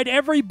I tried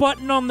every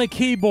button on the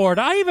keyboard.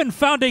 I even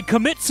found a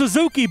commit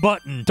Suzuki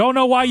button. Don't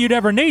know why you'd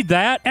ever need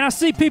that. And I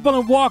see people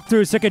in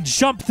walkthroughs that can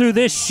jump through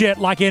this shit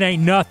like it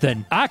ain't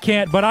nothing. I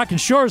can't, but I can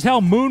sure as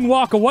hell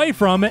moonwalk away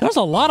from it. There's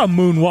a lot of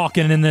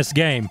moonwalking in this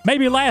game.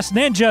 Maybe Last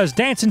Ninja is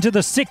dancing to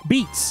the sick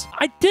beats.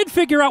 I did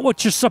figure out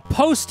what you're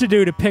supposed to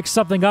do to pick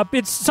something up.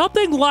 It's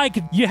something like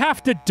you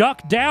have to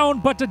duck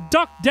down, but to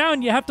duck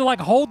down, you have to like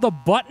hold the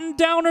button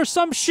down or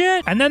some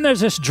shit. And then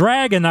there's this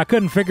dragon I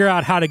couldn't figure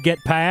out how to get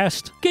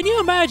past. Can you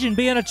imagine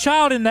being a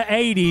child in the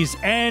 80s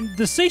and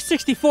the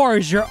C64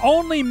 is your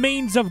only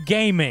means of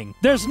gaming?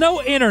 There's no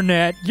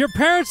internet. Your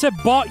parents have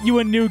bought you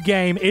a new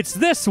game. It's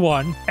this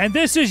one, and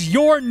this is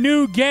your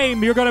new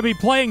game you're going to be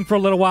playing for a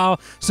little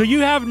while, so you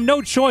have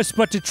no choice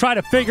but to try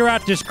to figure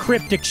out this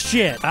cryptic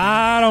shit.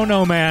 I don't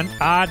know, man.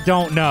 I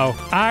don't know.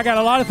 I got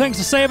a lot of things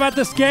to say about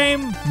this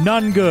game.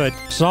 None good.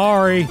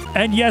 Sorry.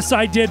 And yes,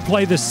 I did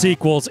play the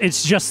sequels.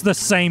 It's just the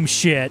same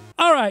shit.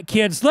 All right,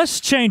 kids, let's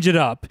change it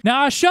up.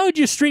 Now, I showed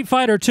you Street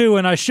Fighter 2,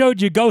 and I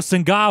showed you Ghosts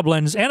and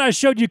Goblins, and I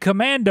showed you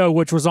Commando,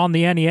 which was on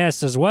the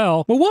NES as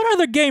well. But what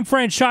other game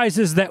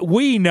franchises that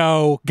we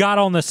know got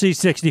on the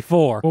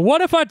C64? Well, what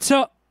if I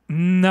tell...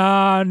 No,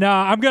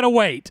 I'm gonna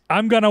wait.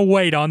 I'm gonna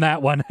wait on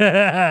that one.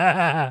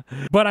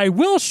 But I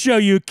will show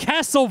you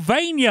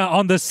Castlevania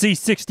on the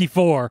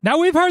C64. Now,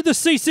 we've heard the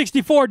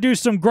C64 do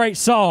some great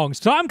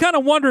songs, so I'm kind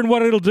of wondering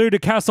what it'll do to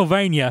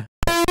Castlevania.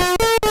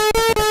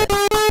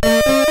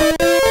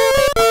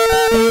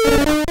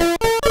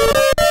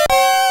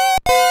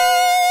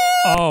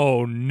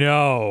 Oh,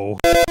 no.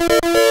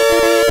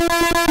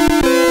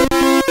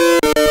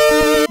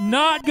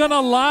 Not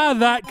gonna lie,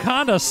 that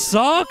kinda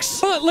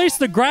sucks. Well, at least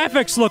the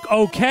graphics look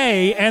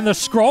okay, and the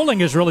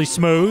scrolling is really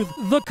smooth.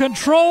 The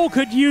control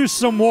could use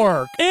some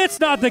work.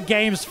 It's not the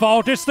game's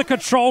fault, it's the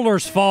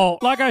controller's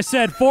fault. Like I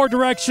said, 4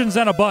 directions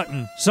and a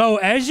button. So,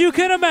 as you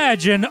can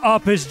imagine,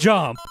 up is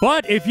jump.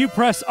 But if you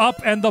press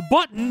up and the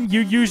button,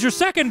 you use your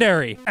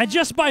secondary. And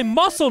just by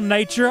muscle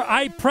nature,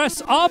 I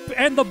press up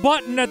and the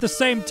button at the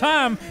same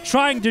time,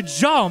 trying to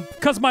jump,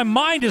 because my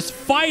mind is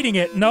fighting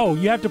it. No,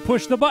 you have to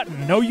push the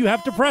button. No, you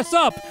have to press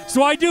up.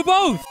 So I do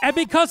both. And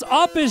because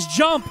up is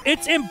jump,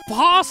 it's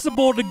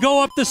impossible to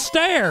go up the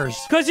stairs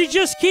because you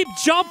just keep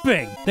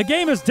jumping. The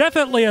game is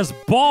definitely as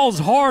balls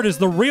hard as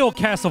the real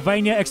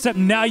Castlevania, except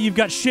now you've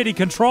got shitty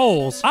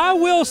controls. I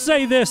will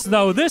say this,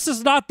 though. This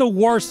is not the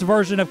worst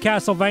version of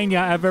Castlevania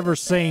I've ever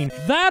seen.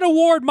 That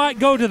award might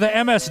go to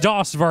the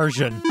MS-DOS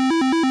version.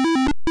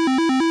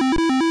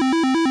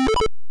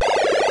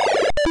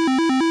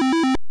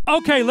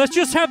 Okay, let's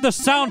just have the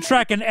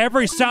soundtrack and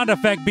every sound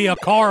effect be a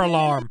car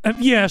alarm.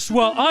 Yes,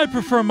 well, I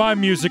prefer my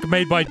music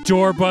made by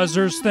door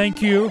buzzers,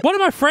 thank you. One of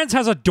my friends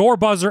has a door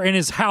buzzer in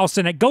his house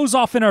and it goes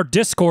off in our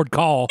Discord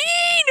call.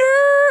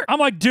 I'm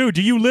like, dude,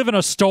 do you live in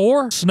a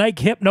store? Snake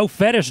hypno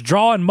fetish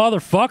drawing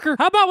motherfucker?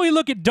 How about we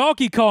look at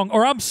Donkey Kong,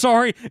 or I'm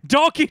sorry,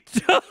 Donkey...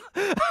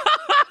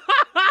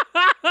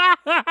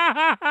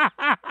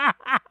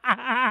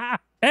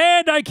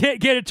 And I can't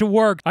get it to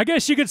work. I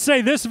guess you could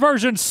say this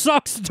version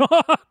sucks,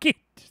 Donkey.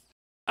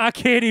 I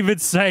can't even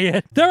say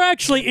it. There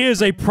actually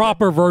is a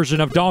proper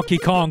version of Donkey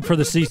Kong for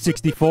the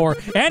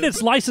C64, and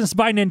it's licensed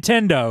by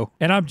Nintendo.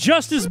 And I'm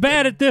just as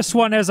bad at this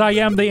one as I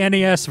am the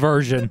NES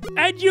version.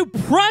 And you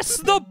press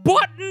the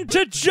button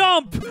to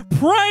jump!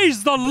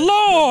 Praise the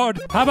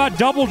Lord! How about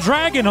Double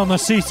Dragon on the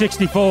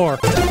C64?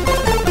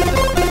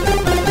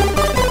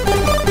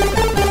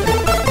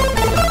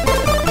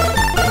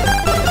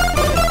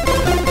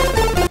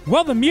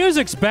 Well, the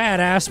music's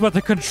badass, but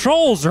the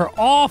controls are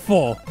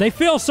awful. They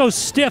feel so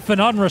stiff and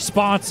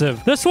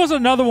unresponsive. This was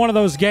another one of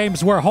those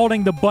games where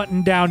holding the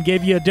button down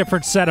gave you a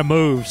different set of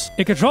moves.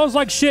 It controls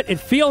like shit,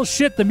 it feels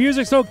shit, the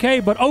music's okay,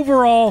 but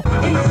overall...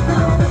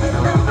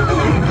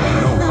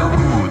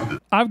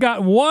 I've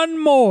got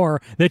one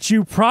more that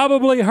you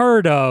probably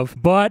heard of,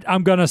 but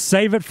I'm gonna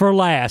save it for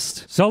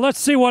last. So let's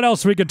see what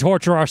else we can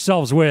torture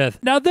ourselves with.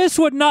 Now, this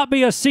would not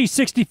be a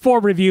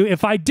C64 review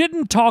if I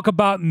didn't talk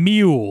about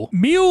Mule.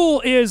 Mule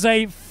is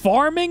a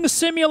farming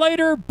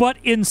simulator, but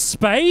in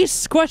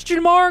space?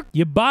 Question mark?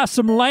 You buy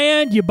some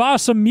land, you buy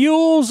some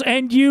mules,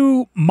 and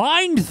you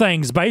mine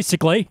things,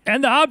 basically.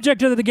 And the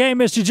object of the game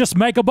is to just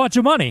make a bunch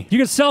of money. You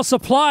can sell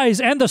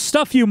supplies and the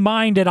stuff you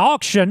mined at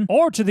auction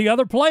or to the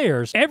other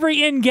players.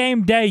 Every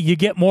in-game day you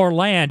get more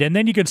land, and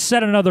then you can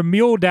set another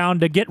mule down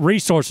to get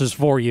resources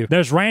for you.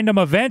 There's random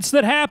events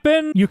that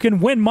happen. You can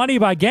win money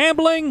by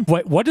gambling.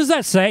 Wait, what does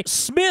that say?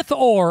 Smith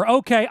ore.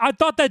 Okay, I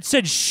thought that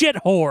said shit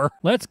whore.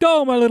 Let's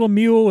go, my little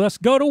mule. Let's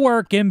go to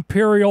work,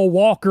 Imperial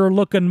Walker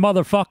looking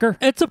motherfucker.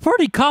 It's a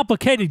pretty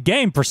complicated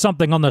game for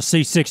something on the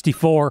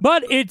C64,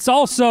 but it's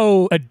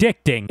also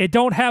addicting. It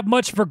don't have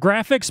much for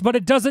graphics, but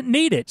it doesn't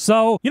need it.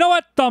 So, you know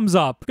what? Thumbs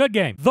up. Good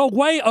game. The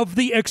Way of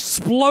the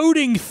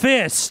Exploding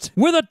Fist.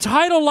 With a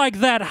title like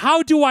like that,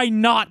 how do I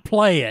not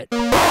play it?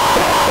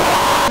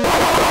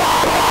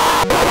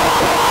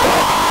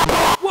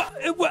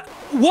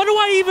 What do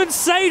I even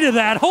say to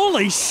that?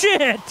 Holy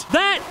shit!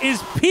 That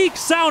is peak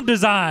sound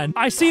design.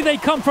 I see they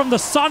come from the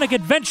Sonic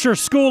Adventure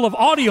School of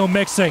Audio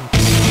Mixing.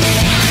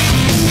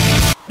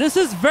 This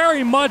is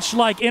very much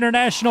like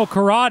International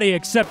Karate,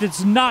 except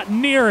it's not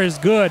near as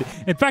good.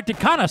 In fact, it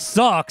kind of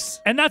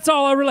sucks. And that's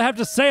all I really have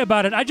to say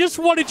about it. I just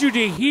wanted you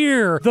to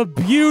hear the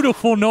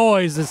beautiful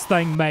noise this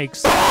thing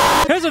makes.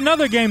 Here's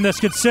another game that's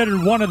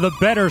considered one of the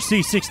better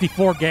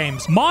C64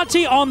 games.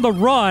 Monty on the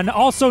Run,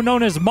 also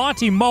known as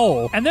Monty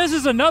Mole. And this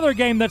is another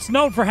game that's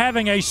known for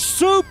having a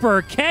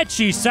super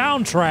catchy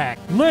soundtrack.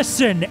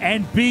 Listen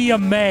and be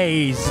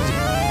amazed.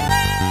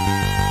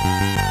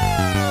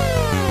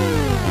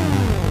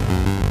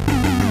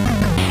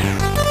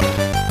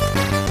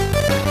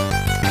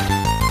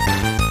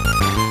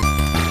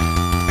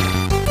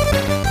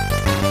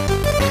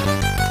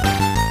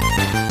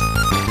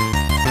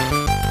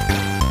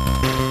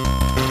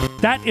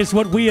 That is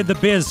what we in the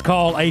biz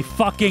call a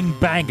fucking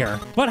banger.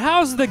 But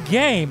how's the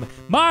game?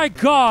 My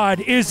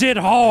God, is it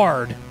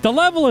hard? The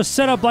level is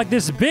set up like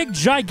this big,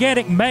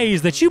 gigantic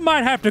maze that you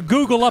might have to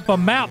Google up a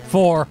map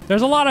for.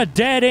 There's a lot of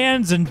dead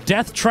ends and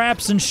death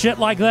traps and shit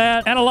like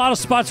that, and a lot of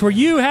spots where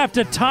you have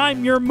to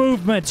time your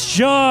movements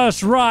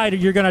just right or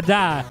you're gonna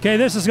die. Okay,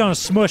 this is gonna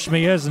smush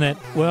me, isn't it?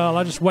 Well,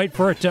 I'll just wait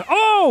for it to...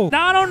 Oh!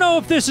 Now, I don't know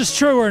if this is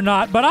true or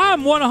not, but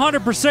I'm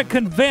 100%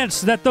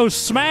 convinced that those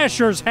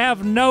smashers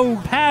have no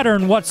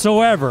pattern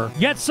whatsoever.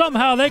 Yet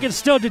somehow they can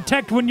still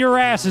detect when your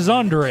ass is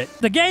under it.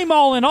 The game,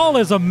 all in all,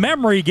 is a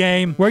memory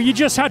game where you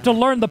just have to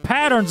learn the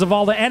patterns of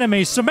all the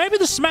enemies, so maybe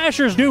the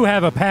smashers do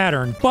have a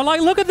pattern. But like,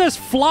 look at this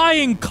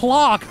flying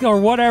clock or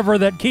whatever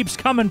that keeps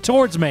coming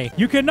towards me.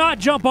 You cannot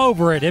jump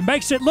over it. It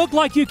makes it look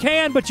like you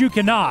can, but you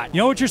cannot. You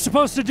know what you're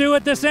supposed to do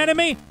at this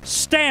enemy?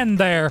 Stand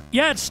there.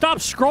 Yeah, it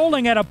stops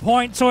scrolling at a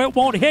point so it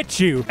won't hit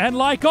you. And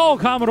like all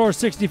Commodore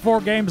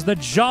 64 games, the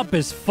jump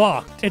is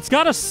fucked. It's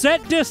got a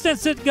set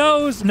distance it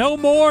goes, no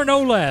more,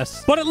 no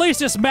less. But at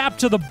least it's mapped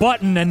to the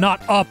button and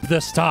not up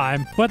this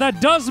time. But that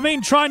does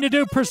mean trying to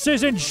do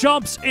precision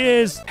jumps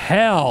is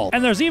hell.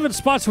 And there's even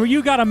spots where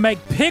you gotta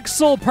make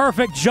pixel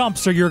perfect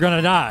jumps or you're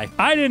gonna die.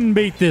 I didn't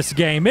beat this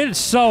game. It's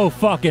so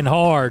fucking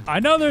hard. I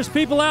know there's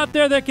people out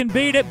there that can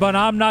beat it, but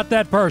I'm not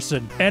that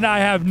person. And I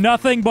have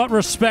nothing but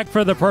respect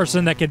for the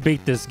person that can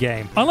beat this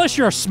game. Unless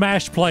you're a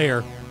Smash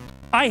player.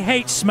 I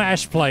hate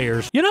Smash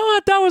players. You know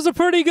what? That was a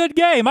pretty good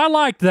game. I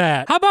liked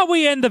that. How about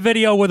we end the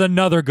video with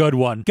another good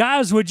one?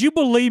 Guys, would you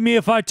believe me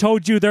if I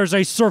told you there's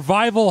a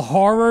survival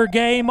horror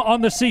game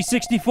on the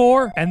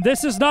C64? And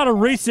this is not a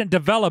recent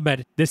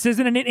development. This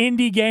isn't an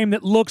indie game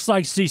that looks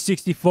like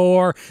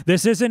C64.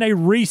 This isn't a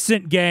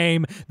recent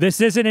game. This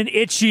isn't an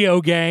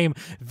itch.io game.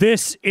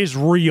 This is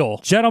real.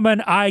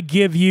 Gentlemen, I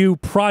give you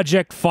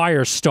Project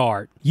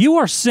Firestart. You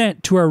are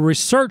sent to a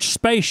research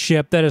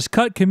spaceship that has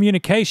cut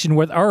communication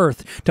with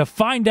Earth to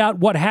find out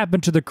what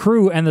happened to the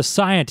crew and the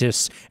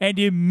scientists, and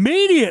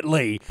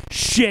immediately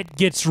shit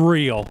gets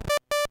real.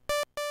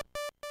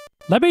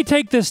 Let me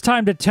take this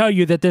time to tell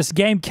you that this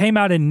game came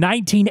out in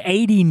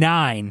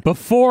 1989,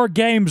 before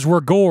games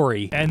were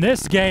gory, and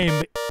this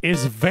game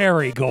is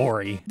very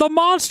gory. The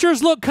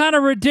monsters look kind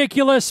of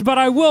ridiculous, but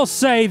I will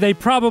say they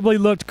probably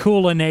looked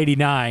cool in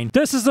 89.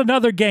 This is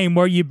another game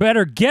where you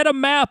better get a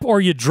map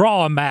or you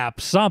draw a map,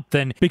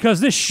 something, because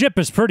this ship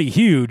is pretty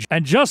huge.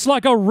 And just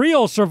like a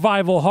real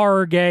survival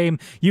horror game,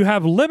 you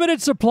have limited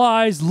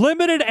supplies,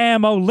 limited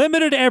ammo,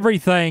 limited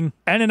everything,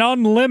 and an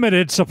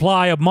unlimited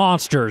supply of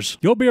monsters.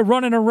 You'll be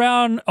running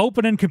around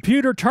opening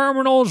computer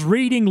terminals,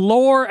 reading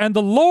lore, and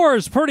the lore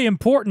is pretty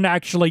important,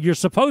 actually. You're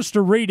supposed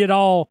to read it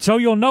all so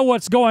you'll know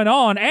what's going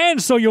on,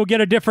 and so you'll get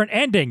a different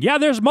ending. Yeah,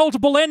 there's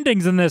multiple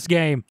endings in this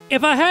game.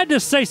 If I had to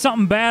say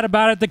something bad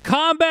about it, the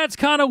combat's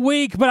kind of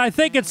weak, but I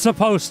think it's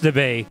supposed to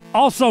be.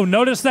 Also,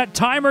 notice that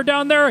timer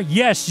down there?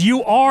 Yes,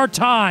 you are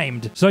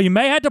timed. So you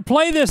may have to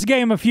play this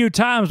game a few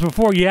times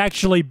before you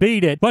actually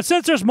beat it, but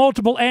since there's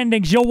multiple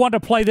endings, you'll want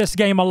to play this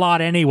game a lot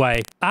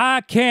anyway.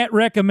 I can't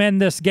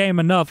recommend this game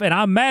enough, and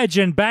I imagine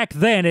back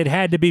then it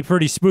had to be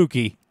pretty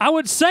spooky. I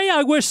would say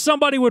I wish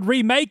somebody would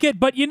remake it,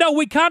 but you know,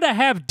 we kind of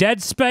have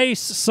Dead Space,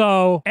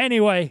 so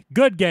anyway,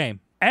 good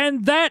game.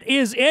 And that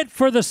is it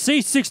for the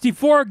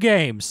C64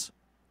 games.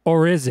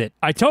 Or is it?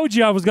 I told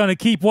you I was going to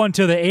keep one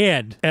to the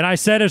end, and I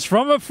said it's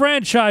from a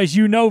franchise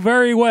you know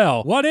very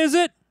well. What is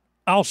it?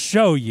 I'll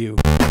show you.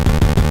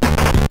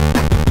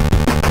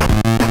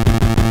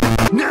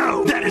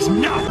 No, that is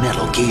not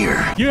Metal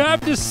Gear. You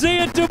have to see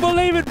it to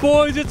believe it,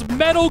 boys. It's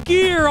Metal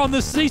Gear on the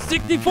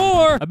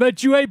C64. I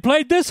bet you ain't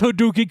played this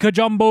Hadouken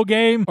Kajumbo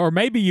game. Or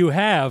maybe you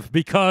have,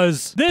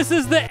 because this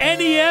is the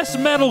NES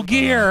Metal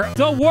Gear.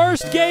 The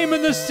worst game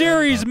in the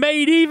series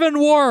made even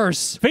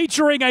worse.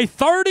 Featuring a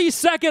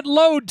 30-second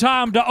load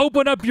time to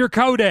open up your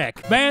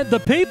codec. Man, the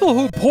people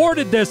who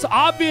ported this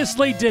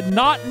obviously did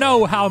not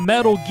know how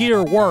Metal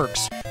Gear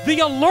works. The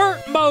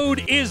alert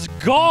mode is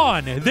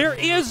gone. There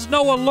is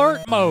no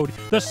alert mode.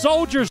 The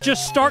soldiers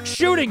just start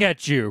shooting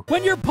at you.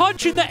 When you're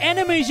punching the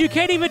enemies, you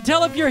can't even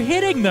tell if you're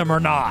hitting them or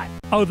not.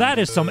 Oh, that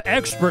is some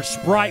expert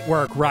sprite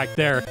work right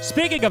there.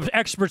 Speaking of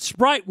expert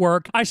sprite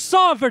work, I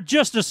saw for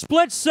just a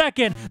split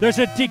second there's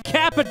a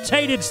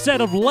decapitated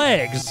set of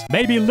legs.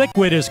 Maybe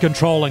Liquid is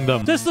controlling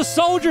them. Since the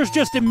soldiers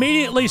just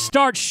immediately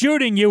start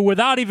shooting you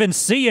without even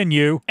seeing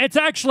you, it's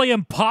actually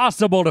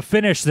impossible to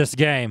finish this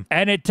game.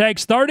 And it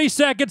takes 30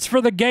 seconds for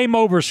the game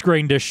over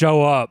screen to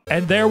show up.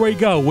 And there we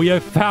go. We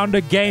have found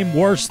a game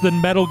worse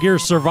than Metal Gear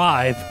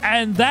Survive.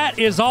 And that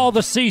is all the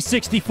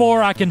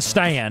C64 I can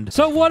stand.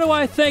 So what do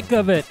I think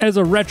of it as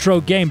a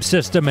retro game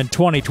system in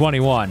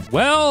 2021?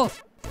 Well,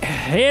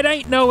 it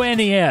ain't no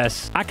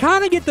NES. I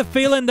kind of get the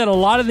feeling that a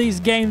lot of these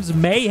games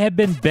may have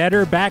been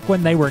better back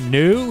when they were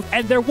new,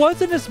 and there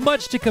wasn't as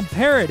much to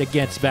compare it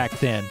against back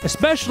then,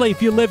 especially if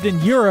you lived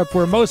in Europe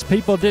where most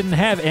people didn't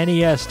have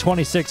NES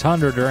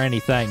 2600 or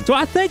anything. So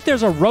I think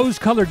there's a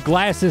rose-colored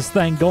glasses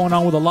thing going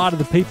on with a lot of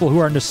the people who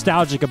are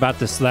nostalgic about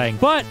this thing.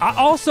 But I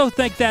also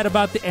think that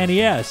about the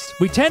NES.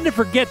 We tend to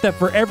forget that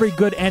for every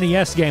good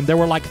NES game, there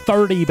were like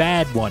 30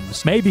 bad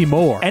ones, maybe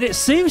more. And it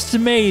seems to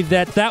me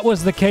that that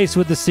was the case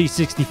with the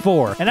C64.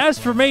 And as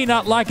for me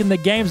not liking the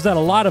games that a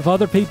lot of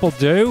other people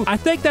do, I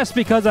think that's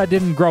because I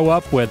didn't grow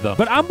up with them.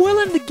 But I'm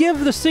willing to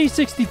give the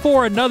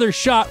C64 another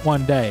shot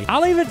one day.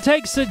 I'll even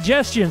take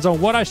suggestions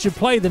on what I should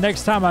play the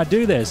next time I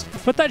do this.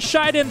 Put that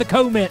shite in the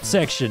comment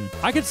section.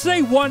 I can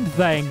say one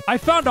thing. I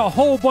found a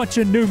whole bunch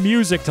of new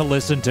music to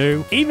listen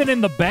to. Even in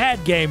the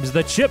bad games,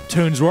 the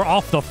chiptunes were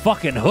off the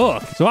fucking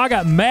hook. So I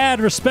got mad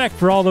respect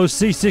for all those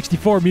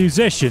C64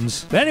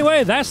 musicians. But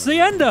anyway, that's the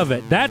end of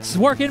it. That's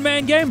Working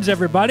Man Games,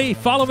 everybody.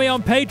 Follow me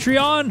on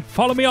Patreon,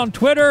 follow me on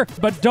Twitter,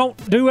 but don't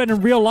do it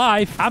in real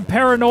life. I'm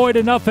paranoid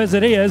enough as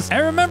it is.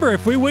 And remember,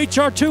 if we reach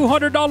our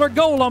 $200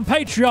 goal on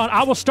Patreon,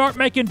 I will start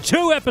making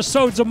 2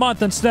 episodes a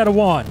month instead of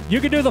 1. You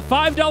can do the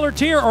 $5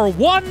 tier or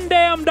 $1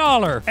 damn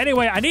dollar.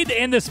 Anyway, I need to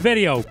end this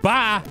video.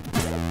 Bye.